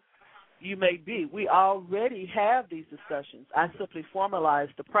 wherever you may be. We already have these discussions. I simply formalize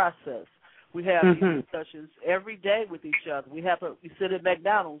the process. We have these discussions every day with each other. We sit at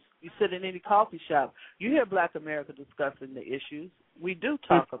McDonald's. You sit in any coffee shop. You hear Black America discussing the issues. We do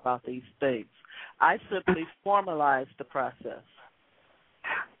talk about these things. I simply formalize the process.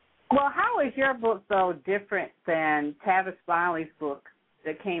 Well, how is your book, though, different than Tavis Smiley's book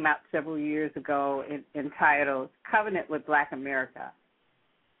that came out several years ago entitled Covenant with Black America?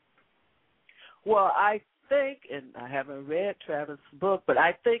 Well, I think, and I haven't read Travis' book, but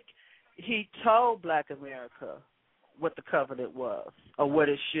I think he told Black America what the covenant was or what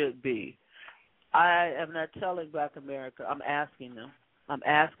it should be. I am not telling Black America. I'm asking them. I'm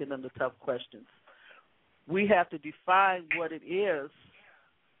asking them the tough questions. We have to define what it is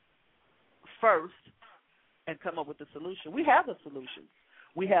first and come up with a solution. We have a solution.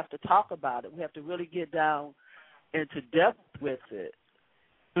 We have to talk about it. We have to really get down into depth with it.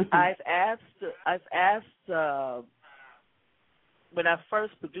 I've asked when I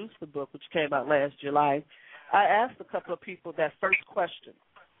first produced the book, which came out last July, I asked a couple of people that first question.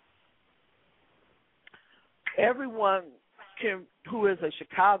 Everyone who is a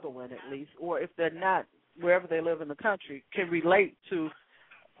Chicagoan at least, or if they're not, wherever they live in the country, can relate to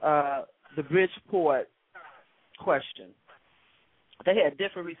the Bridgeport question. They had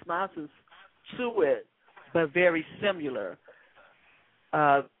different responses to it, but very similar.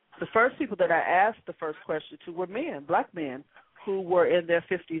 The first people that I asked the first question to were men, Black men, who were in their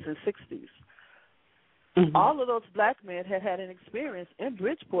 50s and 60s. All of those Black men had an experience in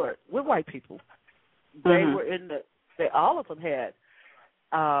Bridgeport with white people. They were all of them had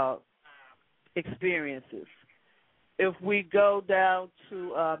experiences. If we go down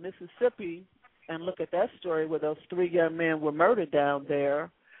to Mississippi and look at that story where those 3 young men were murdered down there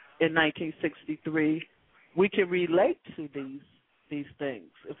in 1963, we can relate to these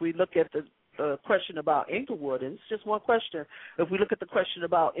things. If we look at the question about Inglewood, and it's just one question, if we look at the question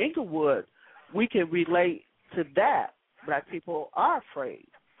about Inglewood, we can relate to that. Black people are afraid.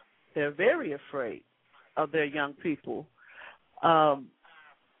 They're very afraid of their young people.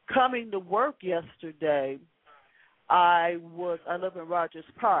 Coming to work yesterday, I live in Rogers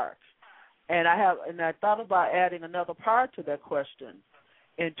Park, and I thought about adding another part to that question.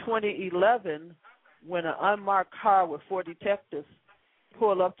 In 2011, when an unmarked car with 4 detectives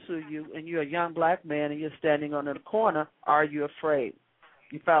pull up to you and you're a young Black man and you're standing on the corner, are you afraid?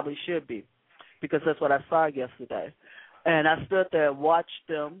 You probably should be, because that's what I saw yesterday. And I stood there and watched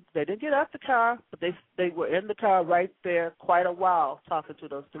them. They didn't get out the car, but they were in the car right there quite a while talking to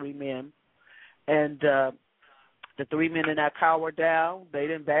those three men. And the three men in that car were down. They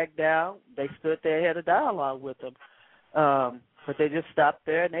didn't back down. They stood there and had a dialogue with them. But they just stopped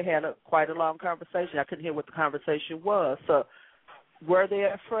there, and they had quite a long conversation. I couldn't hear what the conversation was. So were they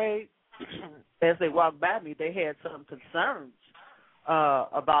afraid? As they walked by me, they had some concerns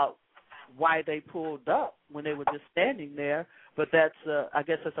about why they pulled up when they were just standing there. But that's, I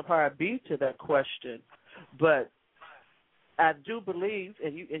guess that's a part B to that question. But I do believe,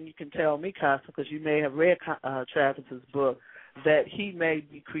 and you can tell me, Constance, because you may have read Travis's book, that he may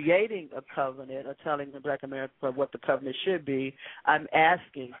be creating a covenant or telling the Black America what the covenant should be. I'm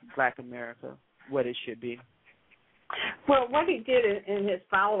asking Black America what it should be. Well, what he did in his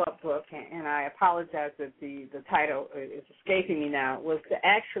follow-up book, and I apologize that the title is escaping me now, was to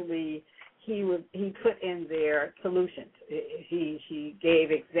actually he put in there solutions. He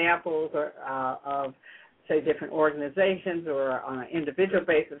gave examples of say different organizations or on an individual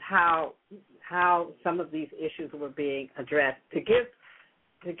basis how some of these issues were being addressed to give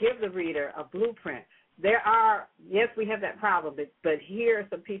the reader a blueprint. There are, yes, we have that problem, but here are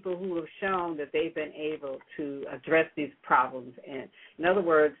some people who have shown that they've been able to address these problems. And in other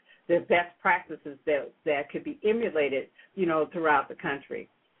words, there's best practices that could be emulated, throughout the country.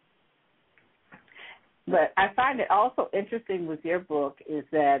 But I find it also interesting with your book is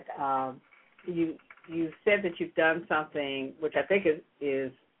that you said that you've done something which I think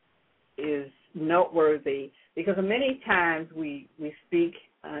is noteworthy, because many times we speak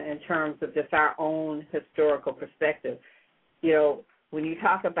in terms of just our own historical perspective. When you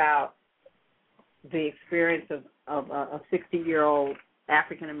talk about the experience of a 60-year-old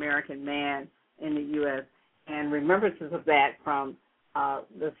African-American man in the U.S. and remembrances of that from,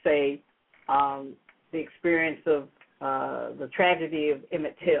 let's say, the experience of the tragedy of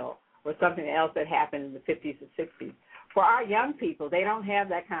Emmett Till or something else that happened in the 50s and 60s. For our young people, they don't have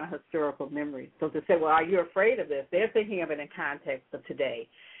that kind of historical memory. So to say, well, are you afraid of this? They're thinking of it in context of today.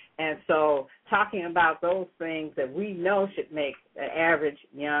 And so talking about those things that we know should make an average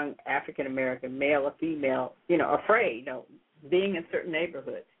young African-American male or female, afraid, being in certain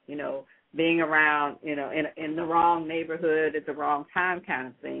neighborhoods, being around, in the wrong neighborhood at the wrong time kind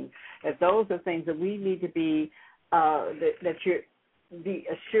of thing. That those are things that we need to be, be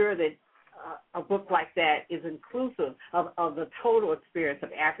assured that a book like that is inclusive of the total experience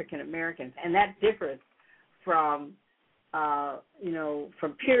of African Americans, and that differs from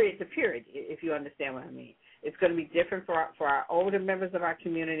from period to period, if you understand what I mean. It's going to be different for our older members of our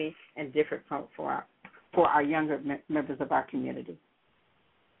community and different for our younger members of our community.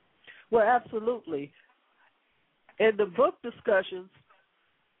 Well, absolutely. In the book discussions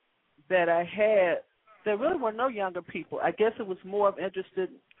that I had, there really were no younger people. I guess it was more of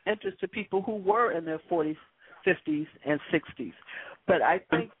interest to people who were in their 40s, 50s, and 60s. But I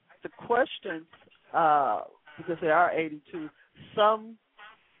think the questions, because there are 82, some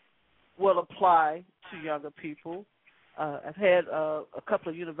will apply to younger people. I've had a couple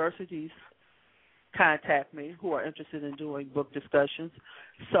of universities contact me who are interested in doing book discussions.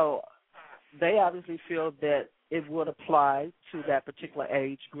 So they obviously feel that it would apply to that particular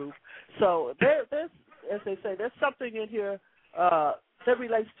age group. So there's, as they say, there's something in here that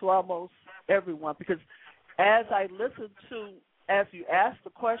relates to almost everyone, because as I listen to, as I ask the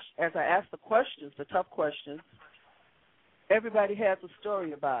questions, the tough questions, everybody has a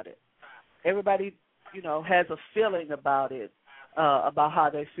story about it. Everybody, has a feeling about it, about how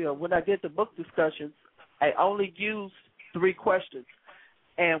they feel. When I did the book discussions, I only used 3 questions,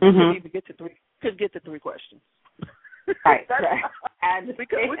 and we couldn't even get to 3. Couldn't get to 3 questions. Right. We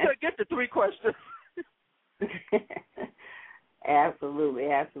couldn't get to 3 questions. Absolutely.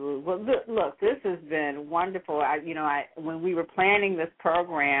 Well, look, this has been wonderful. When we were planning this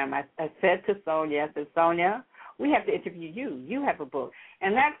program, I said to Sonia, Sonia, we have to interview you. You have a book.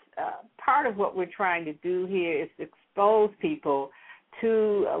 And that's part of what we're trying to do here is to expose people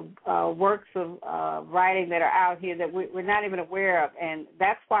to works of writing that are out here that we're not even aware of. And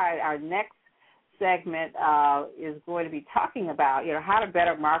that's why our next segment is going to be talking about, how to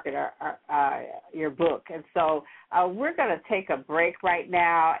better market your book. And so we're going to take a break right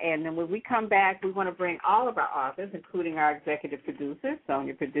now, and then when we come back, we want to bring all of our authors, including our executive producer,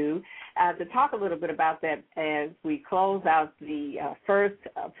 Sonia Perdue, to talk a little bit about that as we close out the first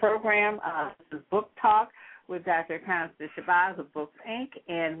program. This is Book Talk with Dr. Constance Shabazz of Books, Inc.,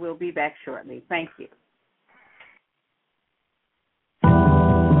 and we'll be back shortly. Thank you.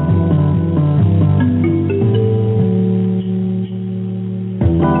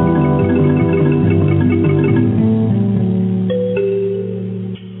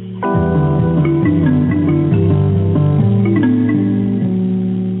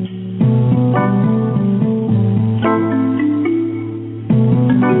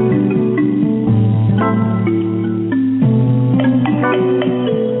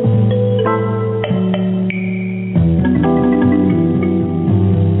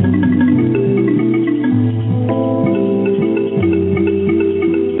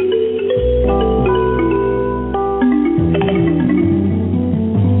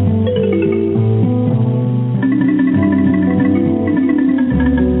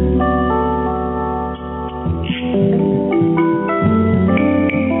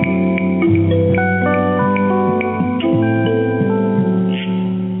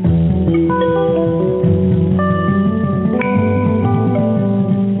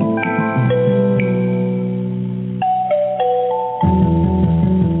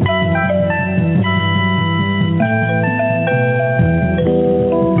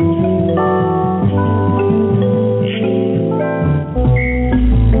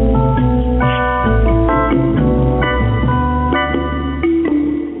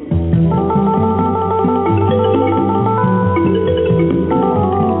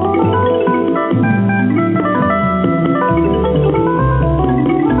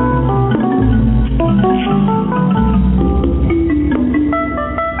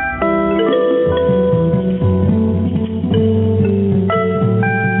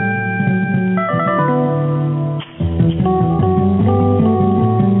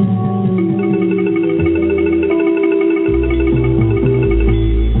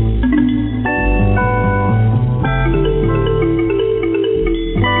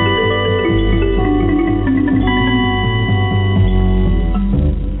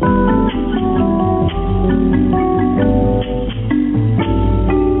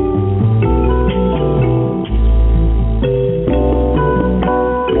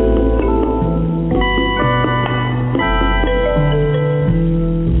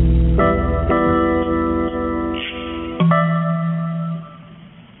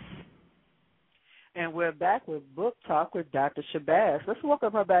 Talk with Dr. Shabazz. Let's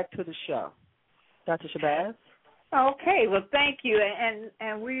welcome her back to the show. Dr. Shabazz? Okay, well, thank you.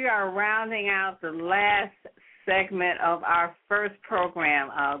 And we are rounding out the last segment of our first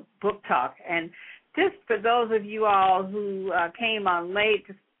program, Book Talk. And just for those of you all who came on late,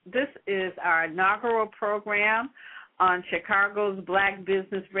 this is our inaugural program on Chicago's Black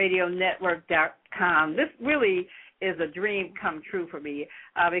Business Radio Network.com. This really is a dream come true for me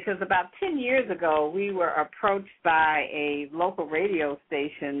because about 10 years ago we were approached by a local radio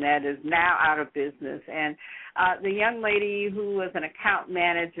station that is now out of business, and the young lady who was an account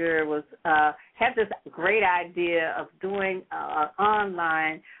manager had this great idea of doing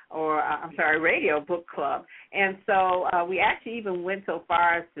radio book club, and so we actually even went so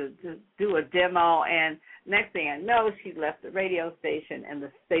far as to do a demo, and next thing I know, she left the radio station and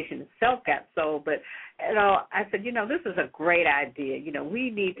the station itself got sold. But, I said, this is a great idea. We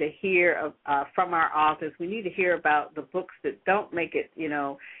need to hear from our authors. We need to hear about the books that don't make it,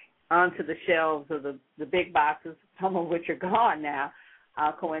 onto the shelves of the big boxes, some of which are gone now,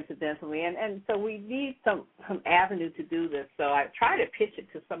 coincidentally. And so we need some avenue to do this. So I tried to pitch it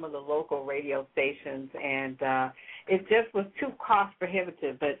to some of the local radio stations, and it just was too cost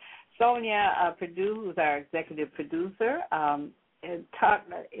prohibitive. But Sonia Perdue, who's our executive producer,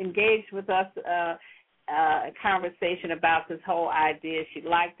 engaged with us a conversation about this whole idea. She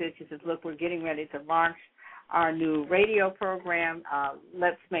liked it. She says, look, we're getting ready to launch our new radio program.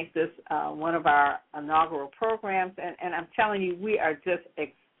 Let's make this one of our inaugural programs. And I'm telling you, we are just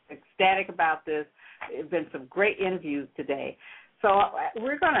ecstatic about this. There have been some great interviews today. So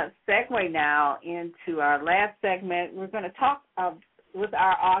we're going to segue now into our last segment. We're going to talk with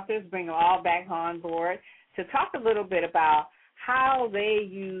our authors, bring them all back on board to talk a little bit about how they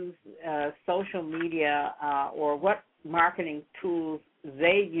use social media or what marketing tools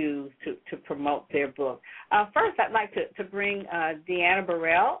they use to promote their book. First, I'd like to bring Deanna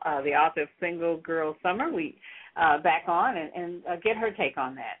Burrell, the author of Single Girl Summer, back on and get her take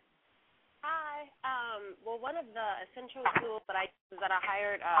on that. Hi. Well, one of the essential tools that I use is that I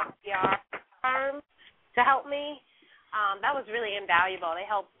hired a PR firm to help me. That was really invaluable. They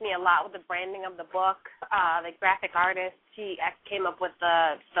helped me a lot with the branding of the book. The graphic artist, she came up with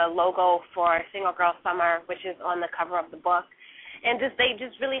the logo for Single Girl Summer, which is on the cover of the book. And they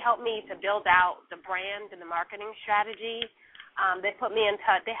just really helped me to build out the brand and the marketing strategy. They put me in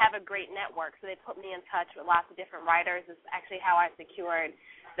touch. They have a great network, so they put me in touch with lots of different writers. It's actually how I secured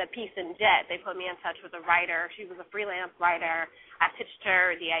the piece in Jet. They put me in touch with a writer. She was a freelance writer. I pitched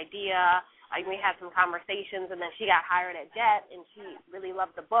her the idea. We had some conversations, and then she got hired at Jet, and she really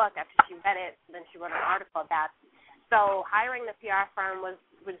loved the book after she read it. And then she wrote an article about it. So hiring the PR firm was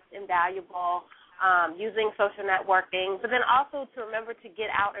invaluable, using social networking, but then also to remember to get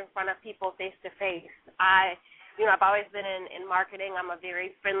out in front of people face-to-face. I've always been in marketing. I'm a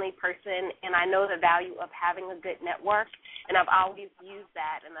very friendly person, and I know the value of having a good network, and I've always used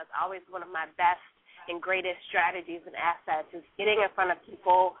that, and that's always one of my best and greatest strategies and assets is getting in front of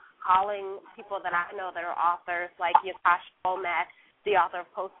people, calling people that I know that are authors, like Yakash Bomack, the author of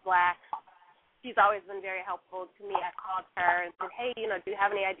Post Black. She's always been very helpful to me. I called her and said, hey, do you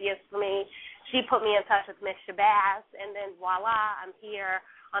have any ideas for me? She put me in touch with Miss Shabazz, and then voila, I'm here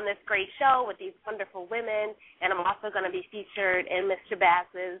on this great show with these wonderful women, and I'm also going to be featured in Miss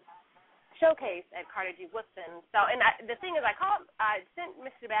Shabazz's showcase at Carter G. Woodson. So, the thing is, I sent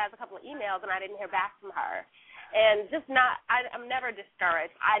Miss Shabazz a couple of emails, and I didn't hear back from her. And I'm never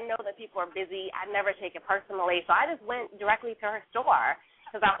discouraged. I know that people are busy. I never take it personally. So I just went directly to her store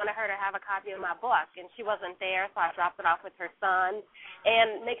because I wanted her to have a copy of my book. And she wasn't there, so I dropped it off with her son.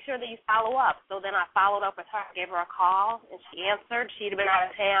 And make sure that you follow up. So then I followed up with her. I gave her a call, and she answered. She'd been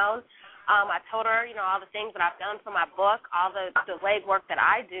out of town. I told her, all the things that I've done for my book, all the legwork that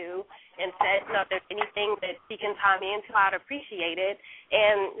I do, and said, if there's anything that she can tie me into, I'd appreciate it.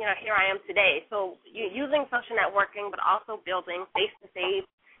 And, here I am today. So using social networking, but also building face-to-face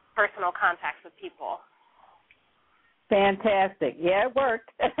personal contacts with people. Fantastic. Yeah, it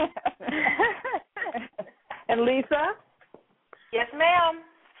worked. And Lisa? Yes, ma'am.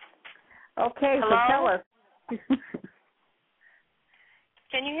 Okay, hello? So tell us.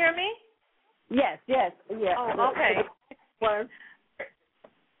 Can you hear me? Yes. Yeah. Oh, okay.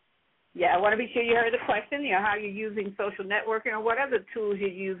 Yeah, I want to be sure you heard the question, how you're using social networking or what other tools you're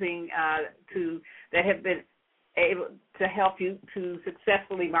using that have been able to help you to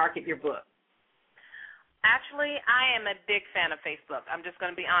successfully market your book. Actually, I am a big fan of Facebook. I'm just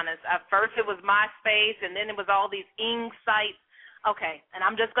going to be honest. At first it was MySpace, and then it was all these Ing sites. Okay, and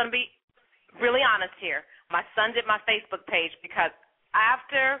I'm just going to be really honest here. My son did my Facebook page because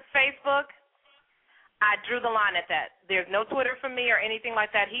after Facebook, I drew the line at that. There's no Twitter for me or anything like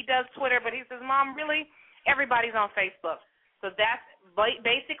that. He does Twitter, but he says, Mom, really, everybody's on Facebook. So that's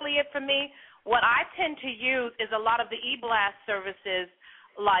basically it for me. What I tend to use is a lot of the e-blast services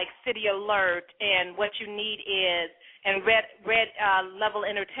like City Alert and What You Need Is and Red Level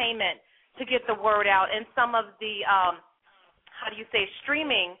Entertainment to get the word out, and some of the,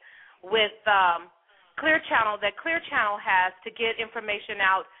 streaming with Clear Channel that Clear Channel has to get information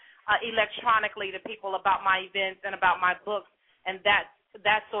out electronically to people about my events and about my books and that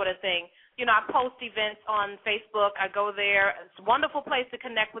sort of thing. You know, I post events on Facebook. I go there. It's a wonderful place to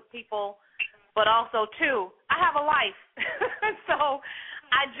connect with people, but also, too, I have a life. So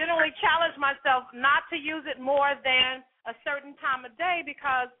I generally challenge myself not to use it more than a certain time of day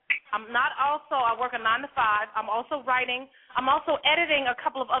because I work a 9 to 5. I'm also writing. I'm also editing a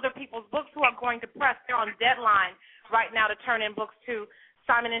couple of other people's books who are going to press. They're on deadline right now to turn in books to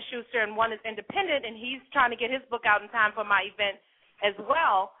Simon & Schuster, and one is independent, and he's trying to get his book out in time for my event as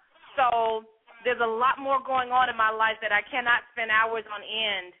well. So there's a lot more going on in my life that I cannot spend hours on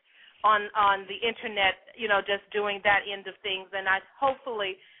end on the Internet, you know, just doing that end of things. And I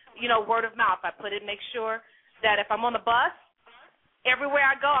hopefully, you know, word of mouth, make sure that if I'm on the bus, everywhere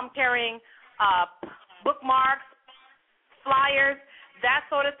I go I'm carrying bookmarks, flyers, that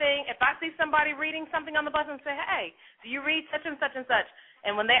sort of thing. If I see somebody reading something on the bus and say, hey, do you read such and such and such?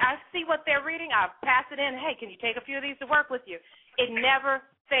 And when I see what they're reading, I pass it in. Hey, can you take a few of these to work with you? It never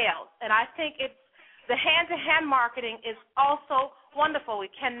fails. And I think the hand-to-hand marketing is also wonderful. It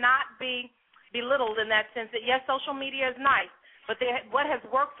cannot be belittled in that sense that, yes, social media is nice, but what has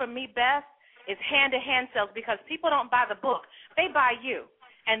worked for me best is hand-to-hand sales because people don't buy the book. They buy you.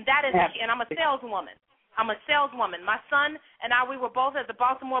 And that is key. And I'm a saleswoman. My son and I, we were both at the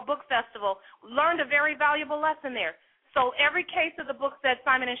Baltimore Book Festival, learned a very valuable lesson there. So every case of the books that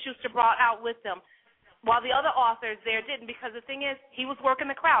Simon & Schuster brought out with them, while the other authors there didn't, because the thing is, he was working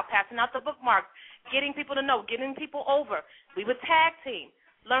the crowd, passing out the bookmarks, getting people to know, getting people over. We would tag team.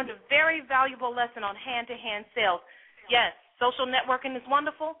 Learned a very valuable lesson on hand-to-hand sales. Yes, social networking is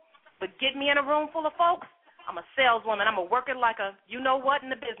wonderful, but get me in a room full of folks, I'm a saleswoman. I'm a worker like a you-know-what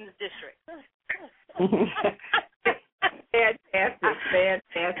in the business district.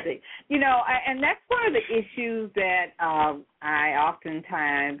 Fantastic. You know, and that's one of the issues that I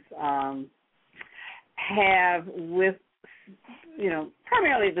oftentimes have with, you know,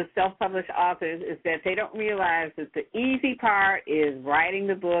 primarily the self-published authors is that they don't realize that the easy part is writing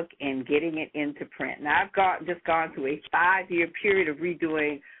the book and getting it into print. Now, I've just gone through a 5-year period of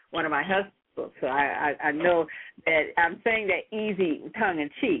redoing one of my husband's books, so I know that I'm saying that easy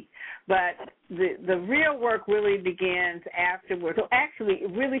tongue-in-cheek. But the real work really begins afterwards. So actually,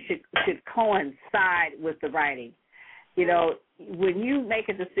 it really should coincide with the writing. You know, when you make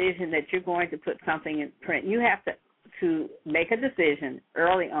a decision that you're going to put something in print, you have to make a decision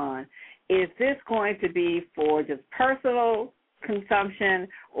early on. Is this going to be for just personal consumption,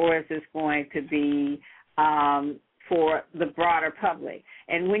 or is this going to be for the broader public?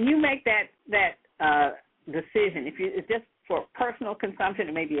 And when you make that decision, if it's just for personal consumption,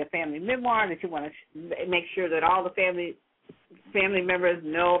 it may be a family memoir that you want to make sure that all the family members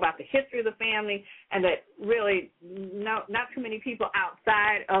know about the history of the family, and that really not too many people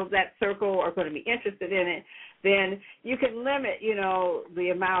outside of that circle are going to be interested in it, then you can limit, you know,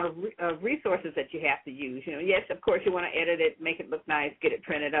 the amount of resources that you have to use. You know, yes, of course, you want to edit it, make it look nice, get it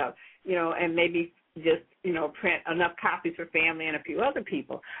printed up, you know, and maybe just, you know, print enough copies for family and a few other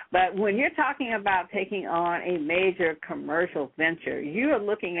people. But when you're talking about taking on a major commercial venture, you are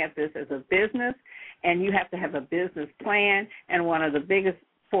looking at this as a business, and you have to have a business plan, and one of the biggest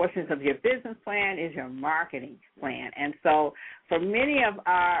portions of your business plan is your marketing plan. And so for many of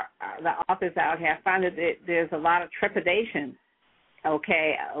the authors out here, I find that there's a lot of trepidation,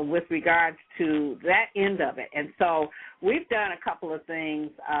 okay, with regards to that end of it. And so we've done a couple of things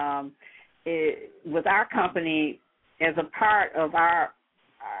with our company as a part of our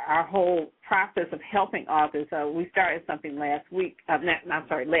whole process of helping authors. We started something last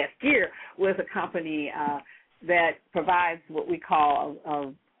year with a company that provides what we call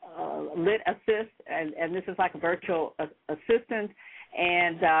a lit assist, and this is like a virtual assistant,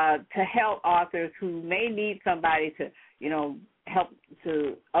 and to help authors who may need somebody to, you know, help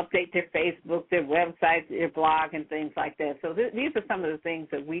to update their Facebook, their website, their blog, and things like that. So these are some of the things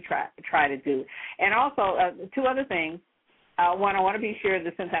that we try to do. And also, two other things. One, I want to be sure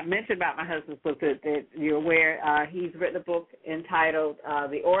that since I mentioned about my husband's book that you're aware, he's written a book entitled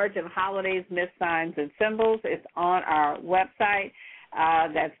The Origin of Holidays, Myths, Signs, and Symbols. It's on our website.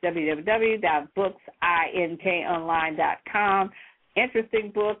 That's www.booksinkonline.com.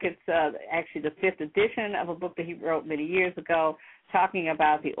 interesting book. It's actually the 5th edition of a book that he wrote many years ago, talking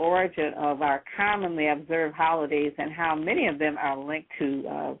about the origin of our commonly observed holidays and how many of them are linked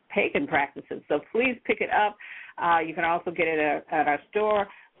to pagan practices. So please pick it up. You can also get it at our store.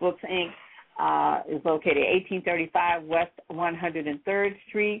 Books Inc. Is located at 1835 West 103rd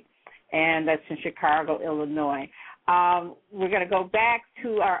Street, and that's in Chicago, Illinois. We're going to go back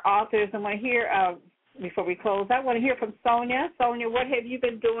to our authors. I want to hear, before we close, I want to hear from Sonia. Sonia, what have you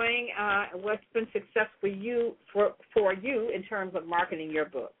been doing? What's been success for you in terms of marketing your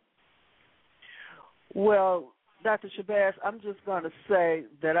book? Well, Dr. Shabazz, I'm just going to say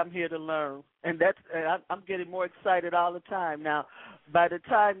that I'm here to learn, and I'm getting more excited all the time. Now, by the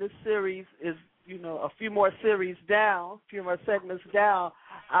time this series is, a few more series down, a few more segments down,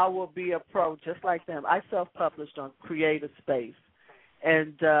 I will be a pro just like them. I self-published on Creative Space,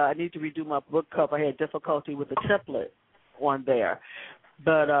 and I need to redo my book cover. I had difficulty with the template on there.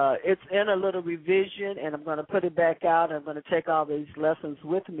 But it's in a little revision, and I'm going to put it back out. I'm going to take all these lessons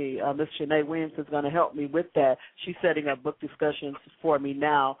with me. Ms. Shanae Williams is going to help me with that. She's setting up book discussions for me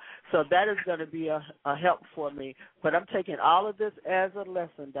now. So that is going to be a help for me. But I'm taking all of this as a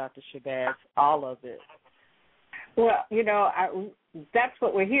lesson, Dr. Shabazz, all of it. Well, that's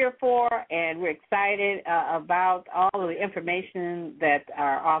what we're here for, and we're excited about all of the information that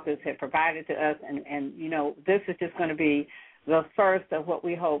our authors have provided to us. And this is just going to be the first of what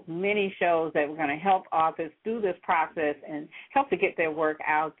we hope many shows that we're going to help authors through this process and help to get their work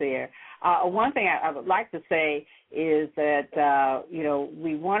out there. One thing I would like to say is that,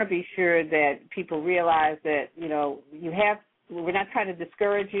 we want to be sure that people realize that, we're not trying to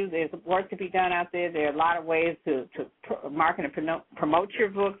discourage you. There's work to be done out there. There are a lot of ways to market and promote your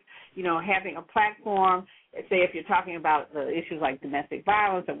books. Having a platform, say if you're talking about the issues like domestic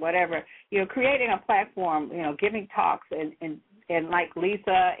violence or whatever, creating a platform, giving talks and like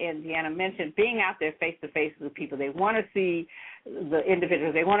Lisa and Deanna mentioned, being out there face-to-face with people. They want to see the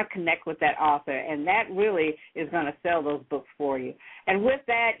individuals. They want to connect with that author, and that really is going to sell those books for you. And with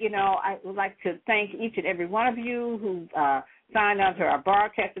that, I would like to thank each and every one of you who signed on to our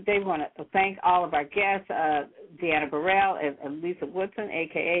broadcast today. We want to thank all of our guests, Deanna Burrell and Lisa Woodson,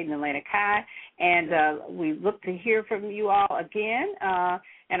 a.k.a. Nalena Kai. And we look to hear from you all again,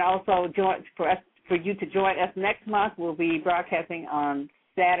 and also for you to join us next month. We'll be broadcasting on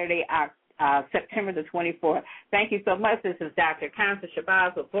Saturday, September the 24th. Thank you so much. This is Dr. Constance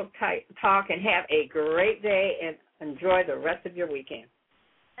Shabazz with Book Talk, and have a great day and enjoy the rest of your weekend.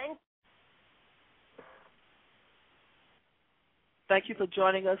 Thank you for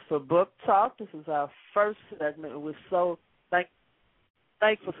joining us for Book Talk. This is our first segment. We're so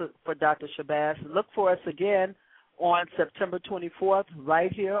thankful for Dr. Shabazz. Look for us again on September 24th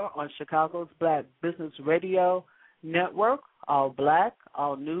right here on Chicago's Black Business Radio Network. All black,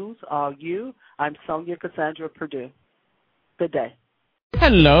 all news, all you. I'm Sonia Cassandra Perdue. Good day.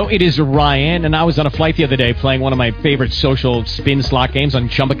 Hello, it is Ryan, and I was on a flight the other day playing one of my favorite social spin slot games on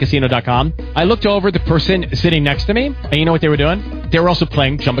ChumbaCasino.com. I looked over at the person sitting next to me, and you know what they were doing? They were also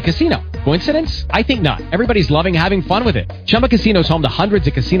playing Chumba Casino. Coincidence? I think not. Everybody's loving having fun with it. Chumba Casino is home to hundreds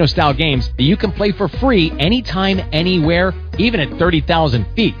of casino-style games that you can play for free anytime, anywhere, even at 30,000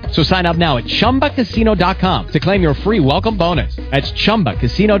 feet. So sign up now at ChumbaCasino.com to claim your free welcome bonus. That's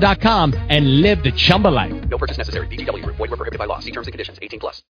ChumbaCasino.com and live the Chumba life. No purchase necessary. VGW. Void where prohibited by law. See terms and conditions.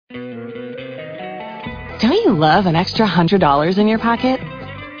 18+. Don't you love an extra $100 in your pocket?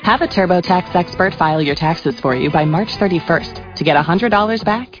 Have a TurboTax expert file your taxes for you by March 31st to get $100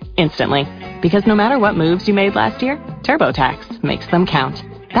 back instantly. Because no matter what moves you made last year, TurboTax makes them count.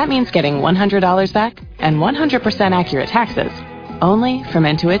 That means getting $100 back and 100% accurate taxes only from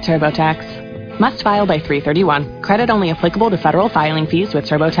Intuit TurboTax. Must file by 3/31. Credit only applicable to federal filing fees with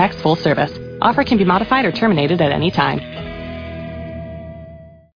TurboTax full service. Offer can be modified or terminated at any time.